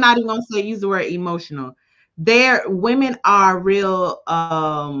 I'm not even gonna use the word emotional. Women are real.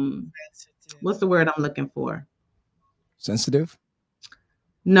 What's the word I'm looking for? Sensitive.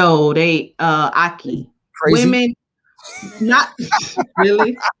 No, they Aki. Crazy? Women, not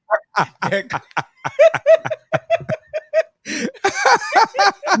really.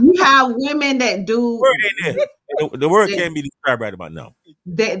 You have women that do. The word can't be described right about now.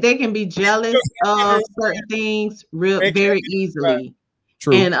 They can be jealous of certain things very easily.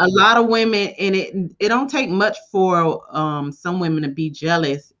 True. And a lot of women, and it don't take much for some women to be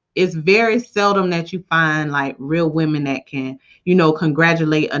jealous. It's very seldom that you find like real women that can,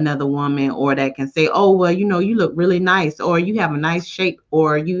 congratulate another woman or that can say, oh, well, you look really nice, or you have a nice shape,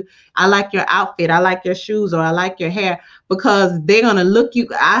 or I like your outfit, I like your shoes, or I like your hair, because they're going to look you.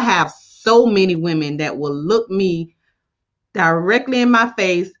 I have so many women that will look me directly in my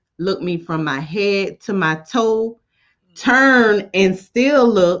face, look me from my head to my toe, turn and still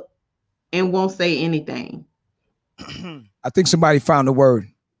look and won't say anything. I think somebody found the word.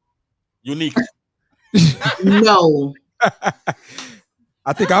 Unique. No.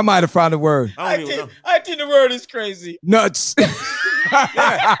 I think I might have found the word. I think the word is crazy. Nuts.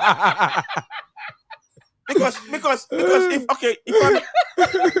 Because if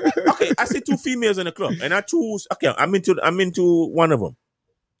I see two females in the club and I choose, I'm into one of them,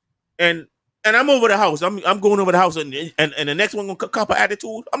 and I'm over the house. I'm going over the house and the next one gonna cop an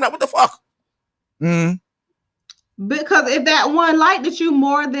attitude. I'm like, what the fuck? Mm-hmm. Because if that one liked you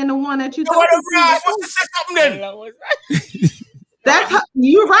more than the one that you thought,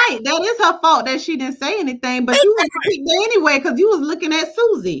 you're right. That is her fault that she didn't say anything. But you wouldn't pick that anyway because you was looking at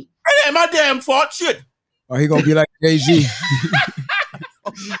Susie. It ain't my damn fault. Shit. Oh, he gonna be like Jay-Z.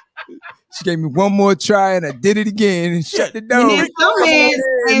 She gave me one more try and I did it again and shut the door.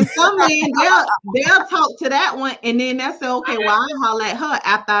 And some men, they'll talk to that one and then they'll say, okay, well, I'll holler at her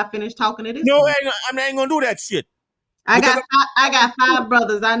after I finish talking to this one. I ain't gonna do that shit. I got 5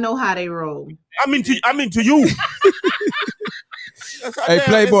 brothers. I know how they roll. I'm into you. Hey,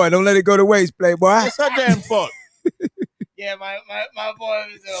 Playboy, don't let it go to waste, Playboy. It's her damn fault. Yeah, my boy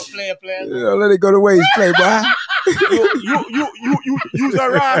is a player. Don't let it go to waste, Playboy. You's a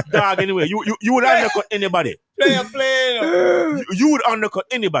ras dog anyway. You would undercut anybody. Player. You would undercut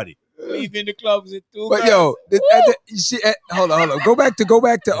anybody. Leave in the clubs at 2. But yo, you see, hold on. Go back to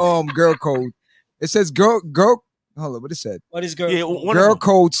girl code. It says girl hold on, what it said. What is girl? Yeah, code? Girl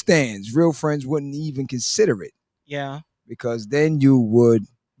code stands. Real friends wouldn't even consider it Yeah. because then you would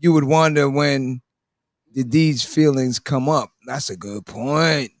wonder when did these feelings come up. That's a good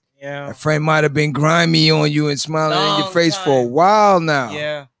point. Yeah. A friend might have been grimy on you and smiling in your Long face for a time. while now.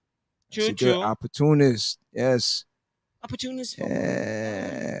 Yeah. That's True, a good true. opportunist. Yes. Opportunist.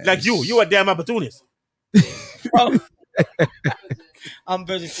 Yes. Like you a damn opportunist. Oh. I'm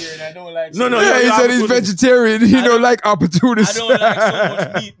vegetarian. I don't like. No, no, Yeah, he you're said he's opportunist. vegetarian. He I don't don't- like opportunists. I don't like so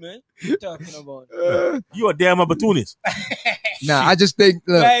much meat, man. What you talking about? You a damn opportunist. Nah, I just think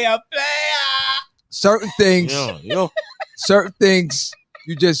look, Player. certain things, certain things,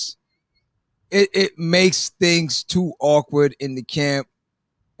 you just it makes things too awkward in the camp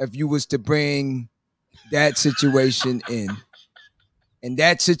if you was to bring that situation in. And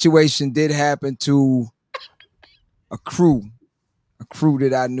that situation did happen to a crew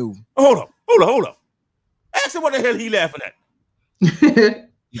that I knew. Hold up. Ask him what the hell he laughing at.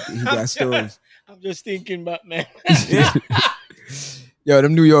 He got stories. I'm just thinking about, man. Yo,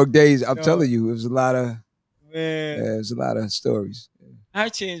 them New York days, I'm Yo. telling you, it was a lot of Man, it was a lot of stories. I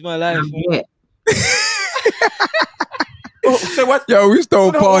changed my life. Man. Oh, say what? Yo, we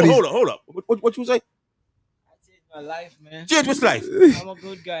stole parties. Hold up. What you say? I changed my life, man. Change his life. I'm a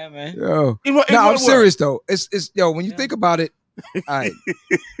good guy, man. Yo. In what No, I'm word? serious though. It's when you Yeah. think about it, all right.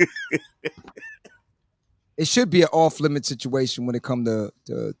 It should be an off-limit situation when it comes to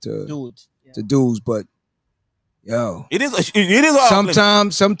Dude. Yeah. dudes, but yo, It is off-limit.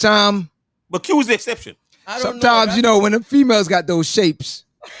 sometimes, But Q is the exception. I don't sometimes you know. know when the females got those shapes.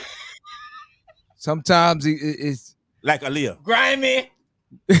 Sometimes it's Like Aaliyah. Grimy.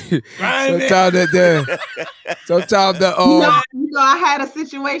 Grimy. sometimes the You know, I had a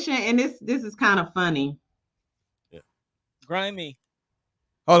situation, and this is kind of funny. Grimy.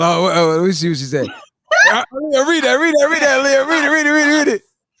 hold on, let me see what she said. Read that, Leah. Read it.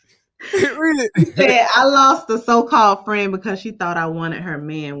 Read it. Said, I lost a so-called friend because she thought I wanted her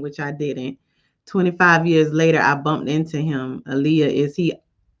man, which I didn't. 25 years later, I bumped into him. Aaliyah, is he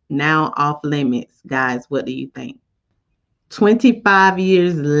now off limits? Guys, what do you think? 25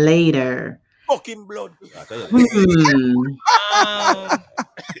 years later. Fucking blood.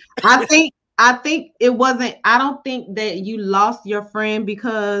 I think it wasn't. I don't think that you lost your friend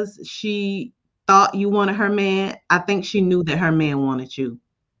because she thought you wanted her man. I think she knew that her man wanted you.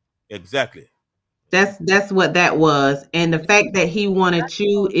 Exactly. That's what that was. And the fact that he wanted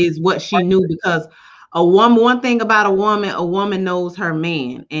you is what she knew, because one thing about a woman knows her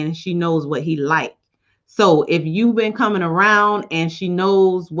man and she knows what he likes. So if you've been coming around and she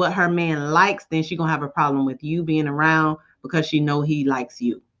knows what her man likes, then she's gonna have a problem with you being around because she know he likes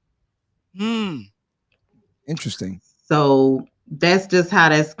you. Interesting. So that's just how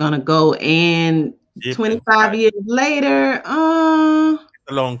that's gonna go. And 25 years later, It's a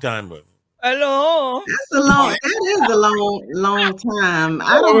long time, bro. Hello. that is a long time.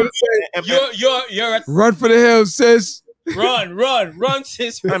 I don't You're a Run for the hills, sis. run,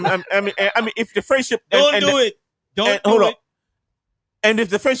 sis. I mean, if the friendship Don't do it. Don't do hold it. up. And if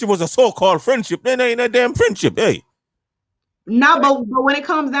the friendship was a so-called friendship, then ain't a damn friendship, hey. No, but when it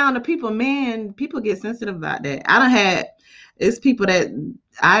comes down to people, man, people get sensitive about that. I done had it's people that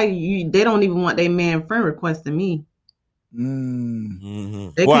they don't even want their man friend requesting me. Mm-hmm.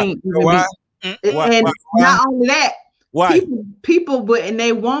 They Why? can't even Why? and not only that, Why? people but and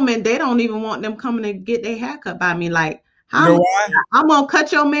they woman, they don't even want them coming to get their hair cut by me. Like, You know why? I'm gonna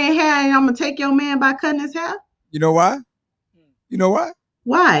cut your man hair and I'm gonna take your man by cutting his hair? You know why? You know why?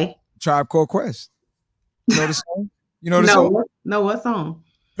 Why? Tribe Called Quest. You know the song? You know the song? No, what song?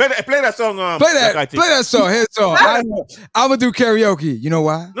 Play that song. Play that song. Here's the song. I'm gonna do karaoke. You know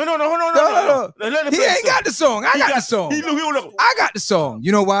why? No. He ain't got the song. I got the song. I got the song.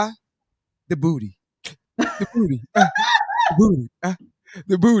 You know why? The booty. The booty. The booty.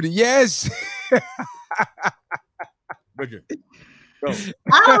 The booty. Yes. Bridget.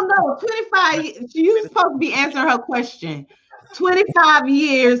 I don't know. 25. You supposed to be answering her question. 25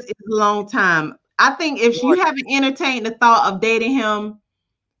 years is a long time. I think if you haven't entertained the thought of dating him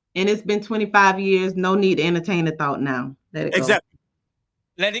and it's been 25 years, no need to entertain the thought now. Let it go. Exactly.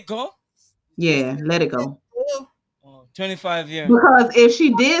 Let it go. Yeah, let it go. 25 years. Because if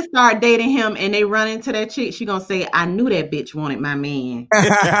she did start dating him and they run into that chick, she gonna say, I knew that bitch wanted my man.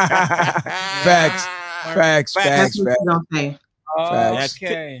 Facts. That's what she gonna say. Facts.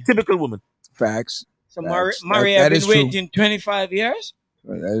 Okay. Typical woman. Facts. So Facts. Maria That have is been true. waiting 25 years?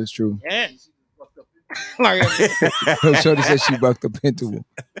 That is true. Yes. Maria. Shorty said she bucked up into him.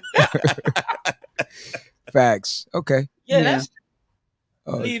 Facts. Okay. Yeah,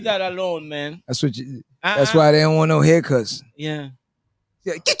 Oh, leave that alone, man. that's what you. That's why they don't want no haircuts. Yeah.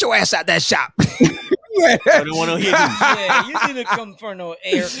 Get your ass out that shop. I don't want to hear you. Yeah, you didn't come for no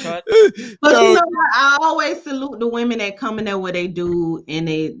haircut. But you know what? I always salute the women that come in there where they do and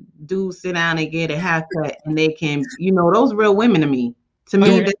they do sit down and get a haircut and they can, you know, those real women to me. To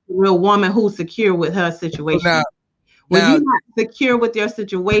me, that's a real woman who's secure with her situation. When you're not secure with your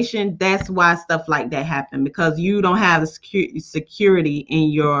situation, that's why stuff like that happen, because you don't have the security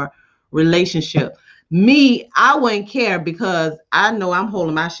in your relationship. Me, I wouldn't care because I know I'm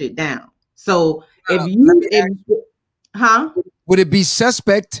holding my shit down. So would it be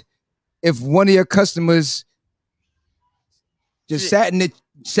suspect if one of your customers just sat in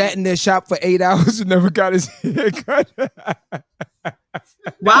their shop for 8 hours and never got his haircut?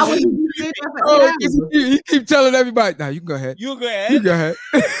 Why would you sit there for 8 hours? You keep telling everybody, "Nah, you can go ahead. You go ahead. You go ahead.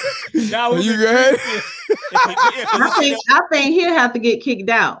 You go ahead." I think he'll have to get kicked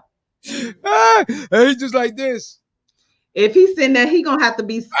out. And he's just like this. If he's sitting there, he's gonna have to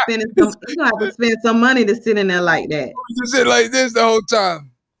be spending some. He's gonna have to spend some money to sit in there like that. He just sit like this the whole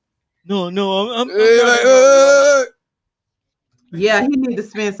time. No, I'm like, yeah, he need to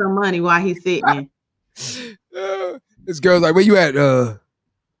spend some money while he's sitting. This girl's like, "Where you at?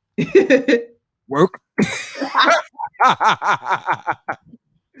 Work."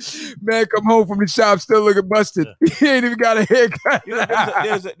 Man, come home from the shop still looking busted. He ain't even got a haircut. You know,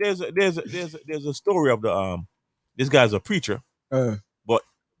 there's a story of the this guy's a preacher, but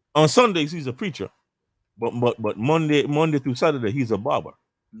on Sundays he's a preacher, but Monday through Saturday he's a barber.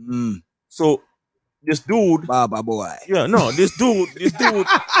 So this dude, barber boy. Yeah, no, this dude,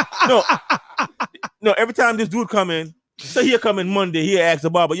 no. Every time this dude come in, so he'll come in Monday. He asks the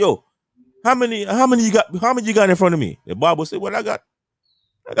barber, "Yo, how many you got? How many you got in front of me?" The barber said, "Well, I got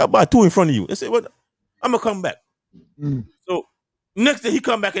about 2 in front of you." They said, "Well, I'm gonna come back." So next day he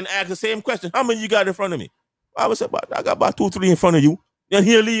come back and ask the same question: "How many you got in front of me?" I said, "I got about 2, 3 in front of you." Then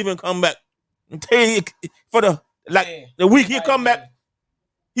he'll leave and come back. And for the week he'll come back.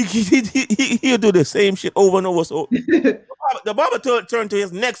 He'll do the same shit over and over. So the barber turned to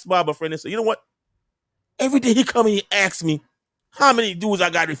his next barber friend and said, "You know what? Every day he come and he asks me how many dudes I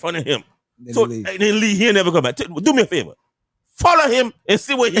got in front of him." So and then leave. He'll never come back. Do me a favor. Follow him and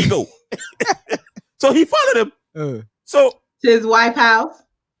see where he go. So he followed him. So to his wife's house.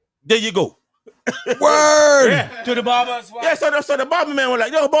 There you go. Word. Yeah. To the barber's wife. Yeah. So the barber man was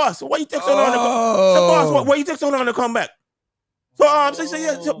like, "Yo, boss, why you take so long to come? So boss, why you take so long to come back?" So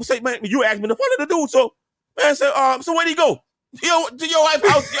say, "Man, you asked me to follow the dude." So man said, "So where'd he go? To your wife's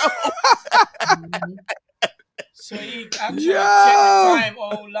house?" So he actually checked the time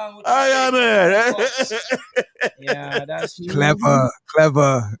all along. Yeah, man. Yeah, that's clever.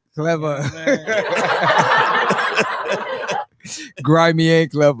 Grimy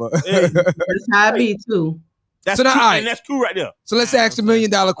ain't clever. That's how I be too. That's so true, now, and that's true right there. So let's ask the $1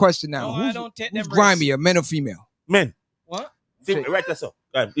 million question now. No, I don't take who's them grimier, men or female? Men. What? Right there, so.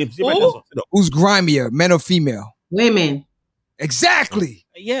 Who's grimier, men or female? Women. Exactly.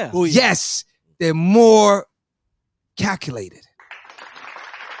 Yeah. Yes, they're more calculated.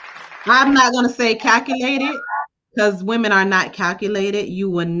 I'm not gonna say calculated because women are not calculated. You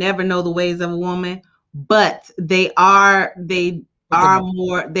will never know the ways of a woman, but they are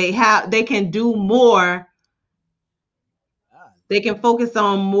more. They can do more. They can focus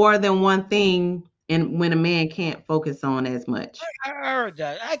on more than one thing, and when a man can't focus on as much. I heard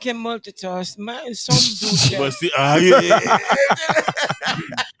that. I can multitask. Man, some dudes But see,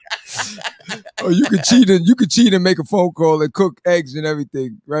 Oh, you could cheat and and make a phone call and cook eggs and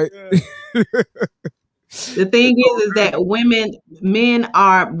everything, right? Yeah. The thing is that men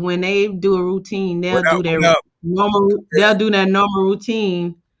are, when they do a routine, they'll do their normal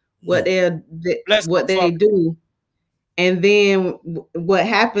routine, what they do. And then what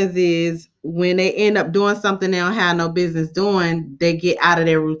happens is when they end up doing something they don't have no business doing, they get out of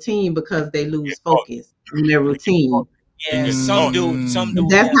their routine because they lose focus in their routine. Yeah, some do.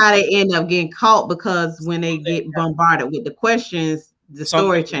 That's how they end up getting caught, because when they get bombarded with the questions, the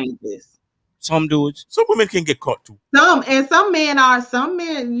story changes. Some dudes. Some women can get caught too. Some men,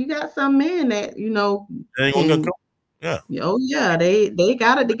 you got some men that, you know. They ain't gonna get caught. Yeah. Oh yeah, they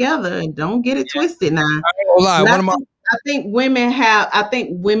got it together, and don't get it twisted now. I think women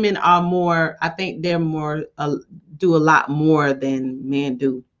are more. I think they're more do a lot more than men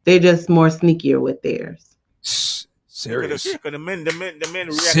do. They're just more sneakier with theirs. Serious. The men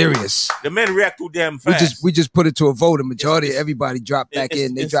react. Serious. The men react too damn fast. We just put it to a vote. The majority of everybody dropped back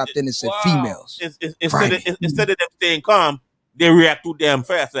in. They dropped in and said females. Instead of them staying calm, they react too damn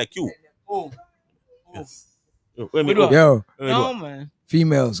fast like you. Oh. Yo, No, man.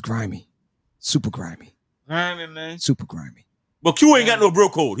 females grimy. Super grimy. Grimy, man. Super grimy. But Q ain't got no bro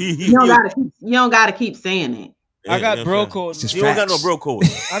code. You don't gotta keep saying it. I got bro code. You don't got no bro code.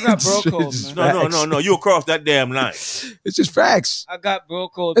 I got bro code, man. No. You across that damn line. It's just facts. I got bro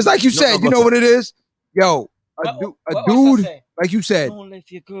code. It's like you said. You know what it is? Yo, a dude, like you said.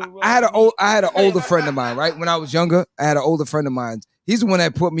 I had an older friend of mine, right? When I was younger, I had an older friend of mine. He's the one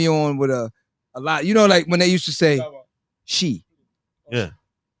that put me on with a lot. You know, like when they used to say she. Yeah.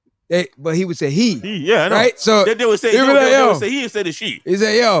 But he would say he. Yeah, I know. Right? So they would say, they would say he instead of she. He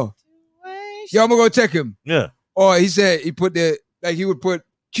said, yo, I'm gonna go check him. Yeah. Or he said he put he would put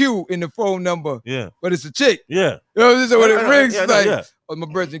Q in the phone number. Yeah. But it's a chick. Yeah. You know, so when it rings, yeah, it's like, oh,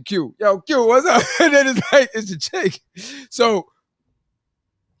 my brother Q. Yo, Q, what's up? And then it's like, it's a chick. So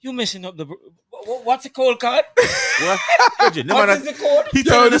you messing up the what's it called, card? What? What is it called?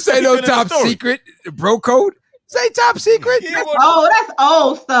 Yo, this ain't no top secret. Bro code. This ain't top secret. That's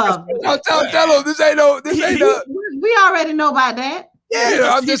old stuff. Tell him this ain't no. We already know about that.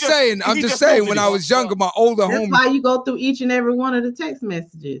 Yeah, I'm just saying. When I was younger, my older homie. That's why you go through each and every one of the text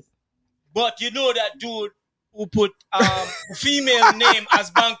messages. But you know that dude who put female name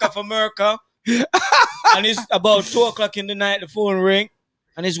as Bank of America, and it's about 2:00 in the night. The phone ring,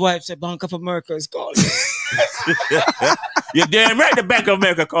 and his wife said, "Bank of America is calling." You're damn right. The Bank of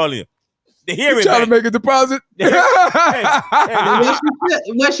America calling you. They hear it. Trying to make a deposit.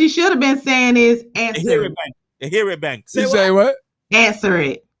 What she should have been saying is answer it. They hear it, bank. Say what? Answer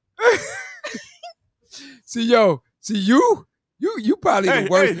it. See you probably the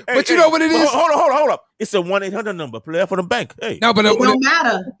worst. But you know what it is? Hold up. It's a 1-800 number. Player for the bank. Hey. No, but it don't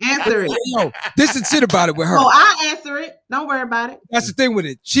matter. Answer it. Yo, this is shit about it with her. Oh, I answer it. Don't worry about it. That's the thing with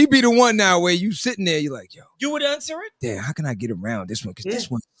it. She be the one now where you sitting there, you're like, yo. You would answer it? Damn, how can I get around this one? Because this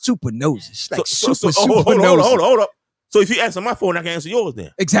one's super nosy. She's like super nosy. Hold up. So if you answer my phone, I can answer yours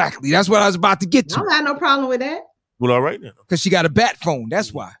then. Exactly. That's what I was about to get to. I don't have no problem with that. Well, all right then. Because she got a bat phone.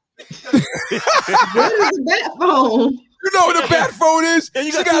 That's why. What is a bat phone? You know what a bat phone is? Yeah,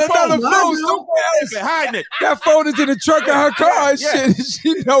 she got another phone somewhere else. Hiding it. That phone is in the trunk of her car and shit.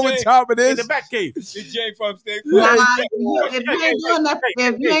 She know what time it is. In the back cave. It's Jay from State Farm. If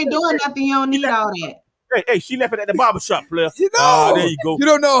you ain't doing nothing, you don't need all that. Hey, she left it at the barbershop, player. You know. There you go. You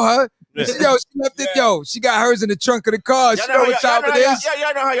don't know her. Yeah. Yo, she left it. Yo, she got hers in the trunk of the car. She know what time it is. Yeah,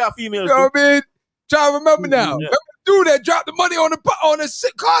 y'all know how y'all females do. You know what I mean? Try to remember now. Yeah. Remember the dude that dropped the money on the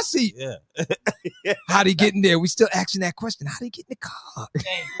car seat. Yeah. How'd he get in there? We still asking that question. How'd he get in the car?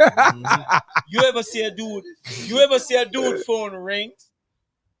 You ever see a dude phone rings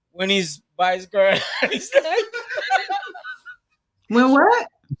when he's by his girl? He's like, when what?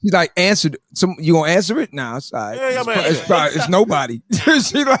 He's like, answered. You gonna answer it? Nah, it's all right. It's nobody.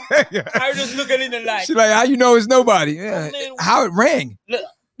 She like, I just looking in the light. She like, how you know it's nobody? Yeah. How it rang? Look.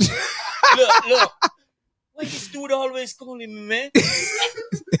 Why this dude always calling me, man?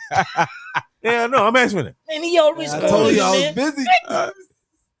 Yeah, no, I'm answering it. Man, he always calling me, told you I man. was busy.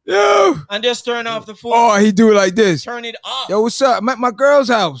 Yo. And just turn off the phone. Oh, he do it like this. Turn it off. Yo, what's up? I'm at my girl's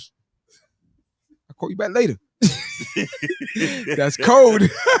house. I'll call you back later. That's code.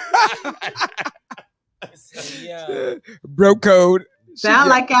 Yeah. Bro code. Sound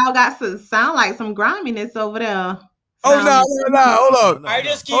like y'all got some griminess over there. Oh no, hold on. I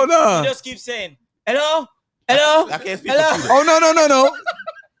just keep saying, hello. I can't speak for you. Oh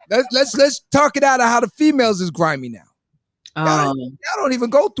no. Let's talk it out of how the females is grimy now. Y'all don't even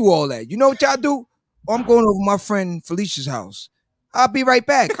go through all that. You know what y'all do? Oh, I'm going over my friend Felicia's house. I'll be right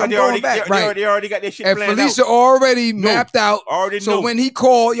back. I'm going back. They already got their shit and planned Felicia out. already mapped out. So when he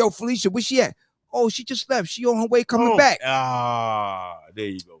called, yo, Felicia, where she at? Oh, she just left. She on her way coming back. There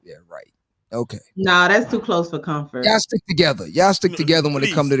you go. Yeah, right. Okay. Nah, that's too close for comfort. Y'all stick together. When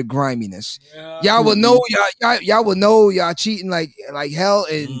it comes to the griminess. Yeah. Y'all will know. Y'all will know. Y'all cheating like hell,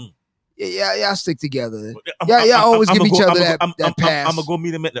 and y'all stick together. Y'all always give each other that pass. I'm gonna go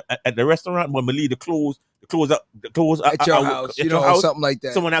meet him at the restaurant. I'm gonna leave the clothes at your house. You know, something like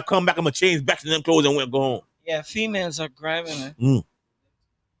that. So when I come back, I'm gonna change back to them clothes and we'll go home. Yeah, females are grimy, man.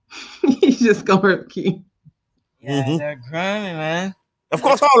 He's just gonna repeat. Yeah, they're grimy, man. Of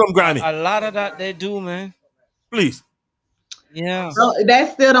course, all of them grimy. A lot of that they do, man. Please. Yeah. So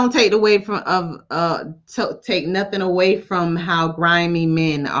that still don't take take nothing away from how grimy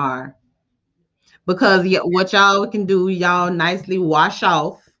men are, because what y'all can do, y'all nicely wash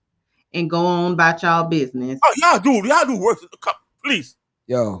off and go on about y'all business. Oh, y'all do work. Please.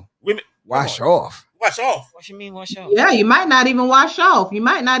 Yo, women, wash off. Wash off. What you mean wash off? Yeah, you might not even wash off. You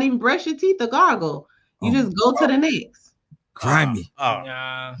might not even brush your teeth or gargle. You just go to the next. Grimy.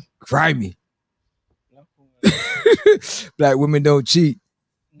 Nah. Grimy. Black women don't cheat.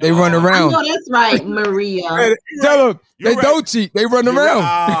 They run I around. know that's right, Maria. Hey, tell them they You're don't cheat. They run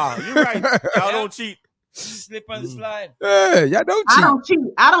around. You're right. Y'all don't cheat. Slip and slide. Yeah, y'all don't I cheat. don't cheat.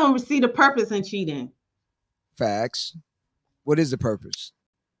 I don't see the purpose in cheating. Facts. What is the purpose?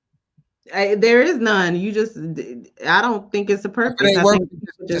 There is none. You just, I don't think it's a If purpose. it ain't I working,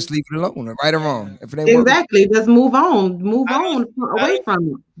 think just leave it alone, right or wrong. If it ain't working, exactly. Just move on. Move I on away from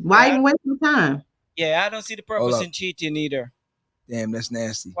it. Why Yeah. even waste your time? Yeah, I don't see the Hold purpose up. in cheating either. damn, that's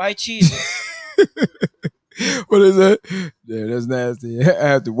nasty. Why cheat? What is that? Yeah, that's nasty. I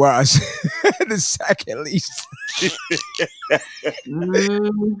have to wash the sack at least.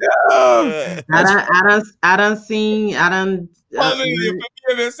 Oh, I done seen. I done.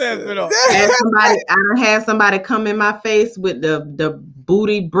 Had somebody come in my face with the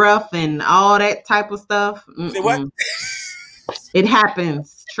booty breath and all that type of stuff. Say what? It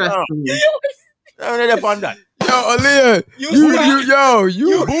happens. Trust me. No, no, that's on that. yo, Aaliyah,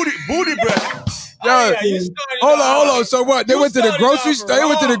 you Booty breath. yo, hold on. So what? They You went to the started grocery off store. They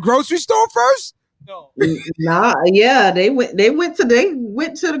went to the wrong. grocery store first. No. Nah, yeah, they went to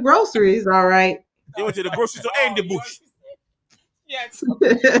the groceries. All right. They went to the grocery store and the bush. Yes.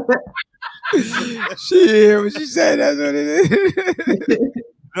 Shit, when she said that's what it is.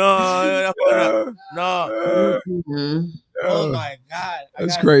 No, no. Mhm. Oh my God.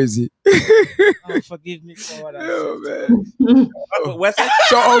 That's crazy. Oh, forgive me for what I Oh said. man. What's that?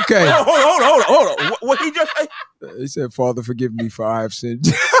 So okay. Hold on. What he just say? He said, "Father, forgive me for I have sinned."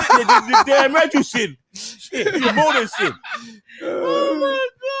 The damn right you sin. Shit, you more than sin. Oh my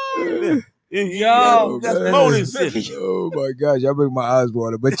God. Yo, that's man. more than sin. Oh my gosh, y'all make my eyes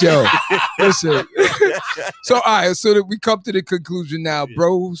water. But yo, listen. So all right, so that we come to the conclusion now,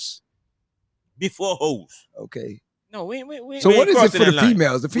 bros. Before hoes. Okay. No, wait. So We what ain't is it for crossing the that line.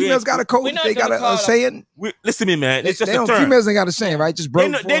 females? The females got a we're code. not They got gonna call a saying. Listen to me, man. It's just They a don't- term. females ain't got a saying, right? Just bro.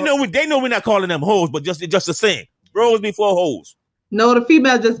 They know we're not calling them hoes, but just a saying. Bros before hoes. No, the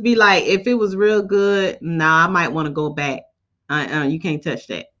female just be like, if it was real good, nah, I might want to go back. You can't touch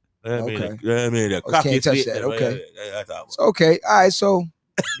that. Okay. The Oh, can't touch split, that, okay. That's all. So, okay, all right. So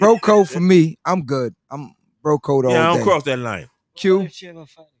bro code for me. I'm good. I'm bro code all Yeah, I don't day. cross that line. Q.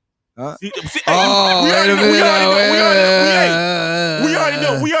 Huh? See, Oh, we wait a minute.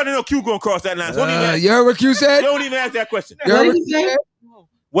 We already know Q gonna cross that line. So don't even ask, You heard what Q said? don't even ask that question. You heard What what did you say?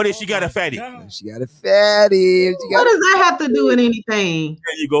 What if she got a fatty? She got a fatty. She What got does that have to do with anything?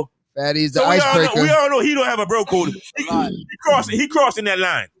 There you go. fatty is the So we icebreaker. all know he don't have a bro code. He crossing that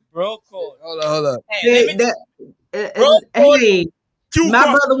line. Bro code. Hold up. Hey, let me Hey, Q my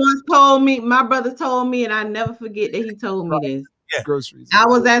cross. brother once told me. My brother told me, and I never forget that he told me this. Groceries. I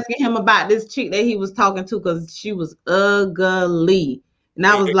was asking him about this chick that he was talking to because she was ugly, and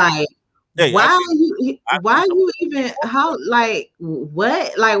I was like, Hey, "Why are you even how like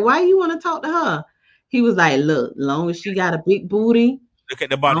what like why you want to talk to her?" He was like, "Look, long as she got a big booty, Look at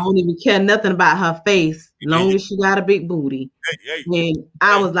the I body. don't even care nothing about her face. Long as she got a big booty." Hey, And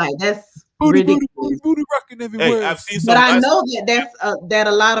I was like, "That's Booty ridiculous." rocking everywhere. I've seen some. But I know that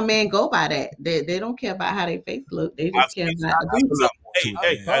a lot of men go by that. They don't care about how their face look. They just care about the booty.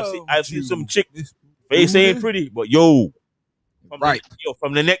 I've seen some chick face ain't pretty, but yo, Right.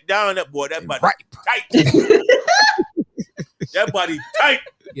 From the neck down, that boy, that body Right. tight. That body tight.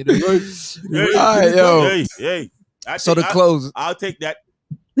 Get it right. Hey, All right, yo. Hey. So the close. I'll take that.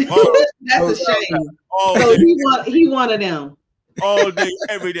 That's a shame. All So day, he one of them. all day,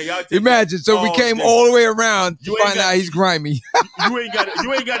 every day. I'll take Imagine. that So we all came day. all the way around to You ain't find got- out he's grimy. You ain't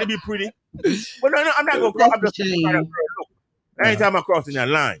got to be pretty. But no, I'm not gonna cross. I'm That's just a shame. look. Anytime I'm crossing that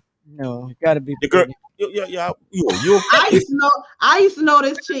line, No, you gotta be the girl, pretty. you. I used to know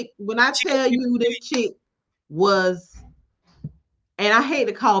this chick. When I tell you this chick was, and I hate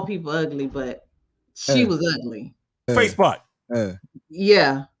to call people ugly, but she was ugly. Face part. Yeah.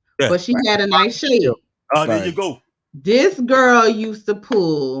 Yeah. But she had a nice shape. Oh, there Right. you go. This girl used to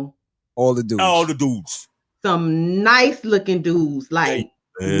pull All the dudes. All the dudes. some nice looking dudes, like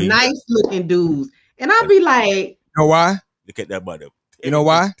Hey, nice looking dudes. And I'd be like, You know why? look at that body. You know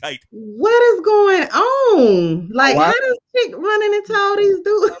why? Tight. what is going on? Like, Why? how does chick running into all these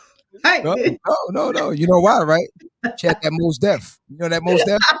dudes? Like No, this? no. You know why, right? She had that most deaf. You know that most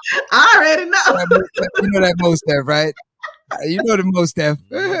deaf? I already know. You know that most deaf, right? You know the most deaf.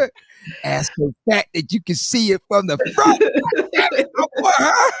 Ass so fat that you can see it from the front.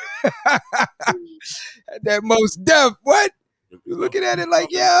 That most deaf. What? You're looking at it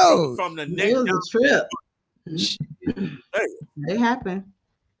like, yo. From the neck It was down. a trip. It happened.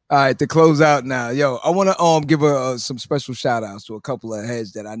 All right, to close out now, yo, I want to give some special shout outs to a couple of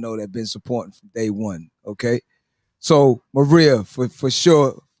heads that I know that have been supporting from day one. Okay, so Maria, for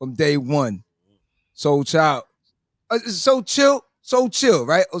sure, from day one. Soul Child. So chill,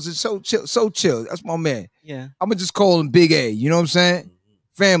 right? Or is it so chill? That's my man. Yeah. I'm gonna just call him Big A. You know what I'm saying?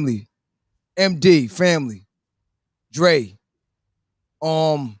 Family, MD, family, Dre,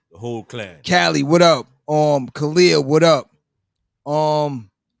 The whole clan. Cali, what up? Khalil, what up? Who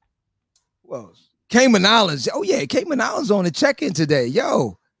else? Cayman Islands. Oh yeah, Cayman Islands on the check-in today.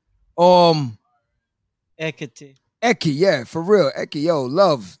 Yo. Ekiti. Eki, yeah, for real. Eki, yo,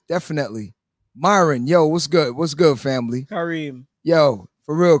 love, definitely. Myron, yo, what's good? What's good, family? Kareem. Yo,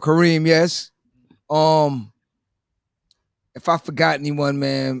 for real, Kareem, yes. If I forgot anyone,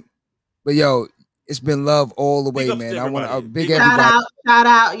 man, but yo, it's been love all the way, Big ups man. to I want to everybody. big Big everybody. Shout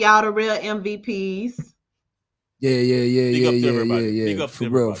out, y'all the real MVPs. Big up to everybody. Yeah. Big up For to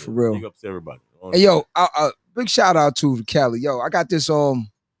real, everybody. for real. Big up to everybody. Hey, yo, big shout out to Cali. Yo, I got this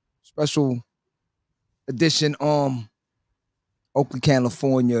special edition Oakland,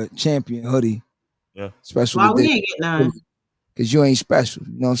 California champion hoodie. Yeah. Special Why we edition. ain't get none? Cause you ain't special.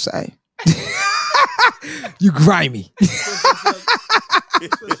 You know what I'm saying? You grimy.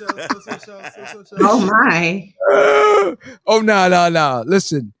 Oh my. Oh no.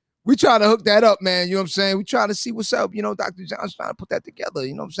 Listen, we trying to hook that up, man. You know what I'm saying? We trying to see what's up. You know, Dr. John's trying to put that together.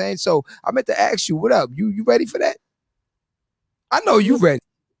 You know what I'm saying? So I meant to ask you, what up? You ready for that? I know you ready.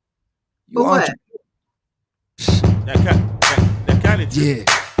 For what? That kind of Yeah.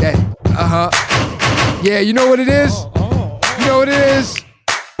 That. Yeah, you know what it is? You know what it is?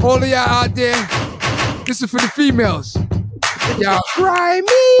 All of y'all out there, this is for the females. Y'all grimy.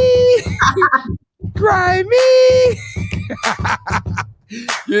 Grimy.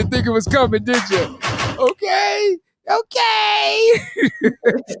 You didn't think it was coming, did you? Okay.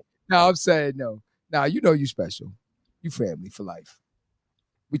 No, I'm saying no. Nah, you know you special. You family for life.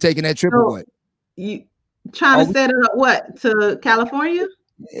 We taking that trip or what? You trying to set it up what? To California?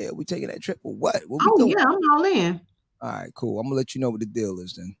 Yeah, we taking that trip or what? What we Oh doing? yeah, I'm all in. All right, cool. I'm gonna let you know what the deal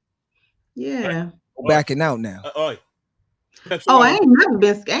is then. Yeah. We're backing out now. Oh, I ain't never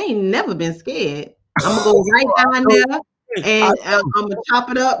been scared. I'm gonna go right down there and I'm gonna chop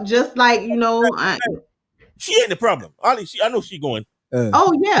it up just like she ain't the problem. I know she going.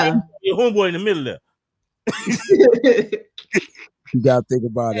 Oh yeah. Your homeboy in the middle there. You gotta think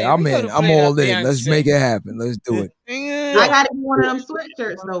about it. Hey, I'm we in. gotta I'm play all that in. Let's Beyonce. make it happen. Let's do it. I gotta get one of them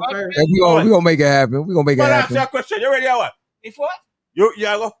sweatshirts though first. And we gonna make it happen. We gonna make it But ask happen. you a question. You ready or what? If what? You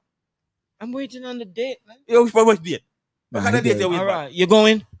go. I'm waiting on the date, man. You for which date? What Nah, kind of he date good. you with? All right, you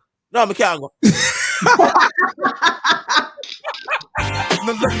going? No, I can't go.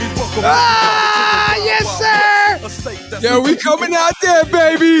 Yes, sir. Yo, we coming out there,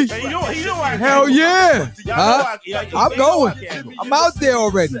 baby. Hey, you know why? Hell yeah. Huh? I'm going. I'm I'm out there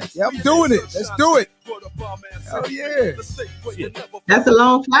already. Yeah, I'm doing it. Let's do it. Hell yeah. That's a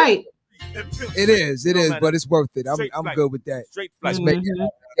long flight. It is, but it's worth it. Straight I'm flight. good with that. Straight flight. Mhm.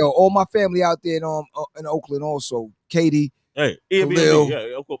 Yo, all my family out there in Oakland also. Katie, Hey, Khalil,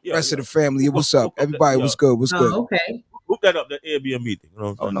 Airbnb. rest of the family. What's up? Everybody, what's good? What's good? Oh, okay. Hook that up, the Airbnb thing. You know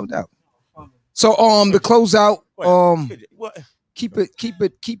what Oh, I'm no doubt. So the closeout, saying? What?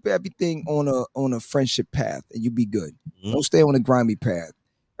 keep everything on a friendship path and you be good. Mhm. Don't stay on a grimy path.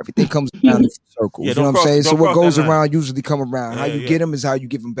 Everything comes around in circles. Yeah, you know don't what I'm cross- saying? So don't what cross goes that line. around usually come around. How Yeah, you yeah. get them is how you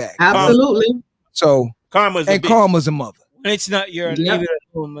give them back. Absolutely. So Karma's a and bitch. karma's a mother. When it's not your, Yep. leave it at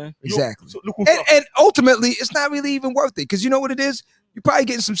home, man. Exactly. So look who And ultimately, it's not really even worth it because you know what it is. You probably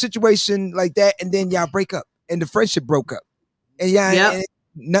get in some situation like that, and then y'all break up, and the friendship broke up, and y'all Yep. ain't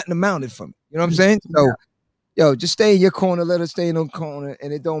nothing amounted from it. You know what I'm saying? So, yo, just stay in your corner. Let her stay in her corner,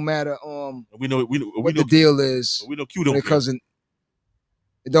 and it don't matter we know what the deal is. we know Q When don't it comes in,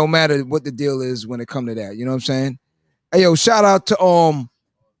 it don't matter what the deal is when it come to that. You know what I'm saying? Hey, yo, shout out to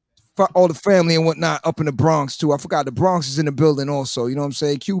for all the family and whatnot up in the Bronx too. I forgot the Bronx is in the building also. You know what I'm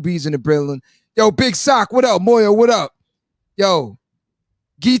saying? QB's in the building. Yo, Big Sock, what up? Moya, what up? Yo,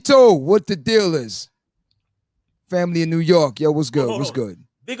 Gito, what the deal is? Family in New York. Yo, what's good? Hold What's on. good?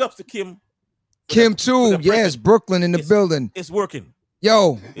 Big ups to Kim. Kim for too. the Yes, present. Brooklyn in the building. It's working.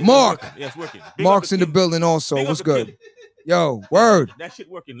 Yo, It's Mark. working. Yeah, it's working. Big Mark's up to in the Kim. building also. Big up What's to good? Kim. Yo, word. That shit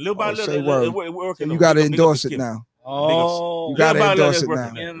working. Little by Oh, little, say it's word. working. You out. gotta Big up endorse to it Kim. now. Oh, You gotta Little by little, endorse it's it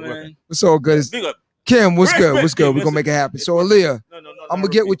working. now. yeah, man. It's all good. Big up. Kim, what's good? Respect, What's good? Kim. We're gonna Listen, make it happen. So, it's- Aaliyah, No, I'm gonna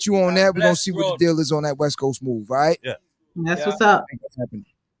get with you on that. We're gonna see what Bless the deal is on that West Coast move, all right? That's Yeah. what's up. Make that happen.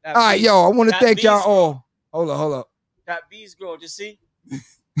 That All right, beast- yo, I want to that thank y'all beast- all. Hold up. That beast girl, you see?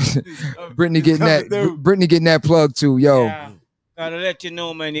 Brittany getting that. Brittany getting that plug too, yo. Yeah. Gotta let you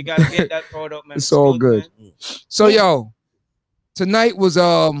know, man. You gotta get that product, man. It's all good. man. So, yo, tonight was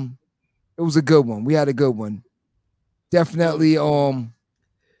it was a good one. We had a good one. Definitely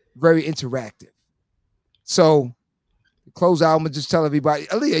very interactive. So, to close out, I'm gonna just tell everybody,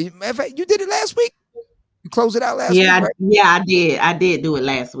 Aaliyah, matter of fact, you did it last week. You closed it out last week, right? Yeah, I did. I did do it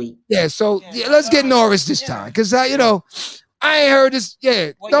last week. Yeah, so let's get Norris this time, because you know, I ain't heard this.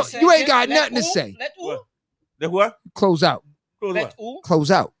 Yeah, you ain't got nothing to say. The what? Close out.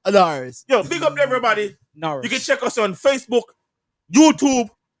 Close out. Norris. Yo, big up to everybody. You can check us on Facebook, YouTube,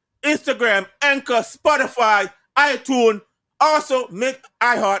 Instagram, Anchor, Spotify, iTunes. Also, make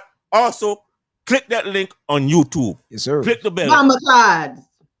iHeart. Also, click that link on YouTube. Yes, sir. Click the bell. Mama Clyde.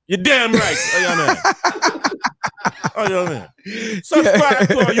 You're damn right. Oh, yeah, man. Subscribe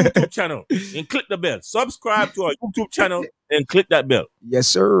to our YouTube channel and click the bell. Subscribe to our YouTube channel and click that bell. Yes,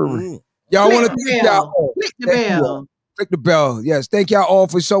 sir. Mm. Y'all want to thank y'all. Click the bell. Click the bell. Yes, thank y'all all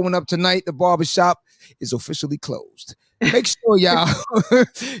for showing up tonight. The barbershop is officially closed. Make sure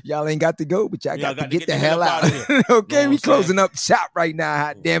y'all ain't got to go, but y'all got to get the hell out. Okay, we closing up shop right now.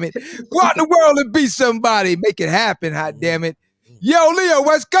 Hot damn it! Go out in the world and be somebody. Make it happen. Hot damn it! Yo, Leo,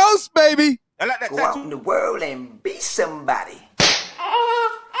 West Coast, baby. I like that Go out in the world and be somebody.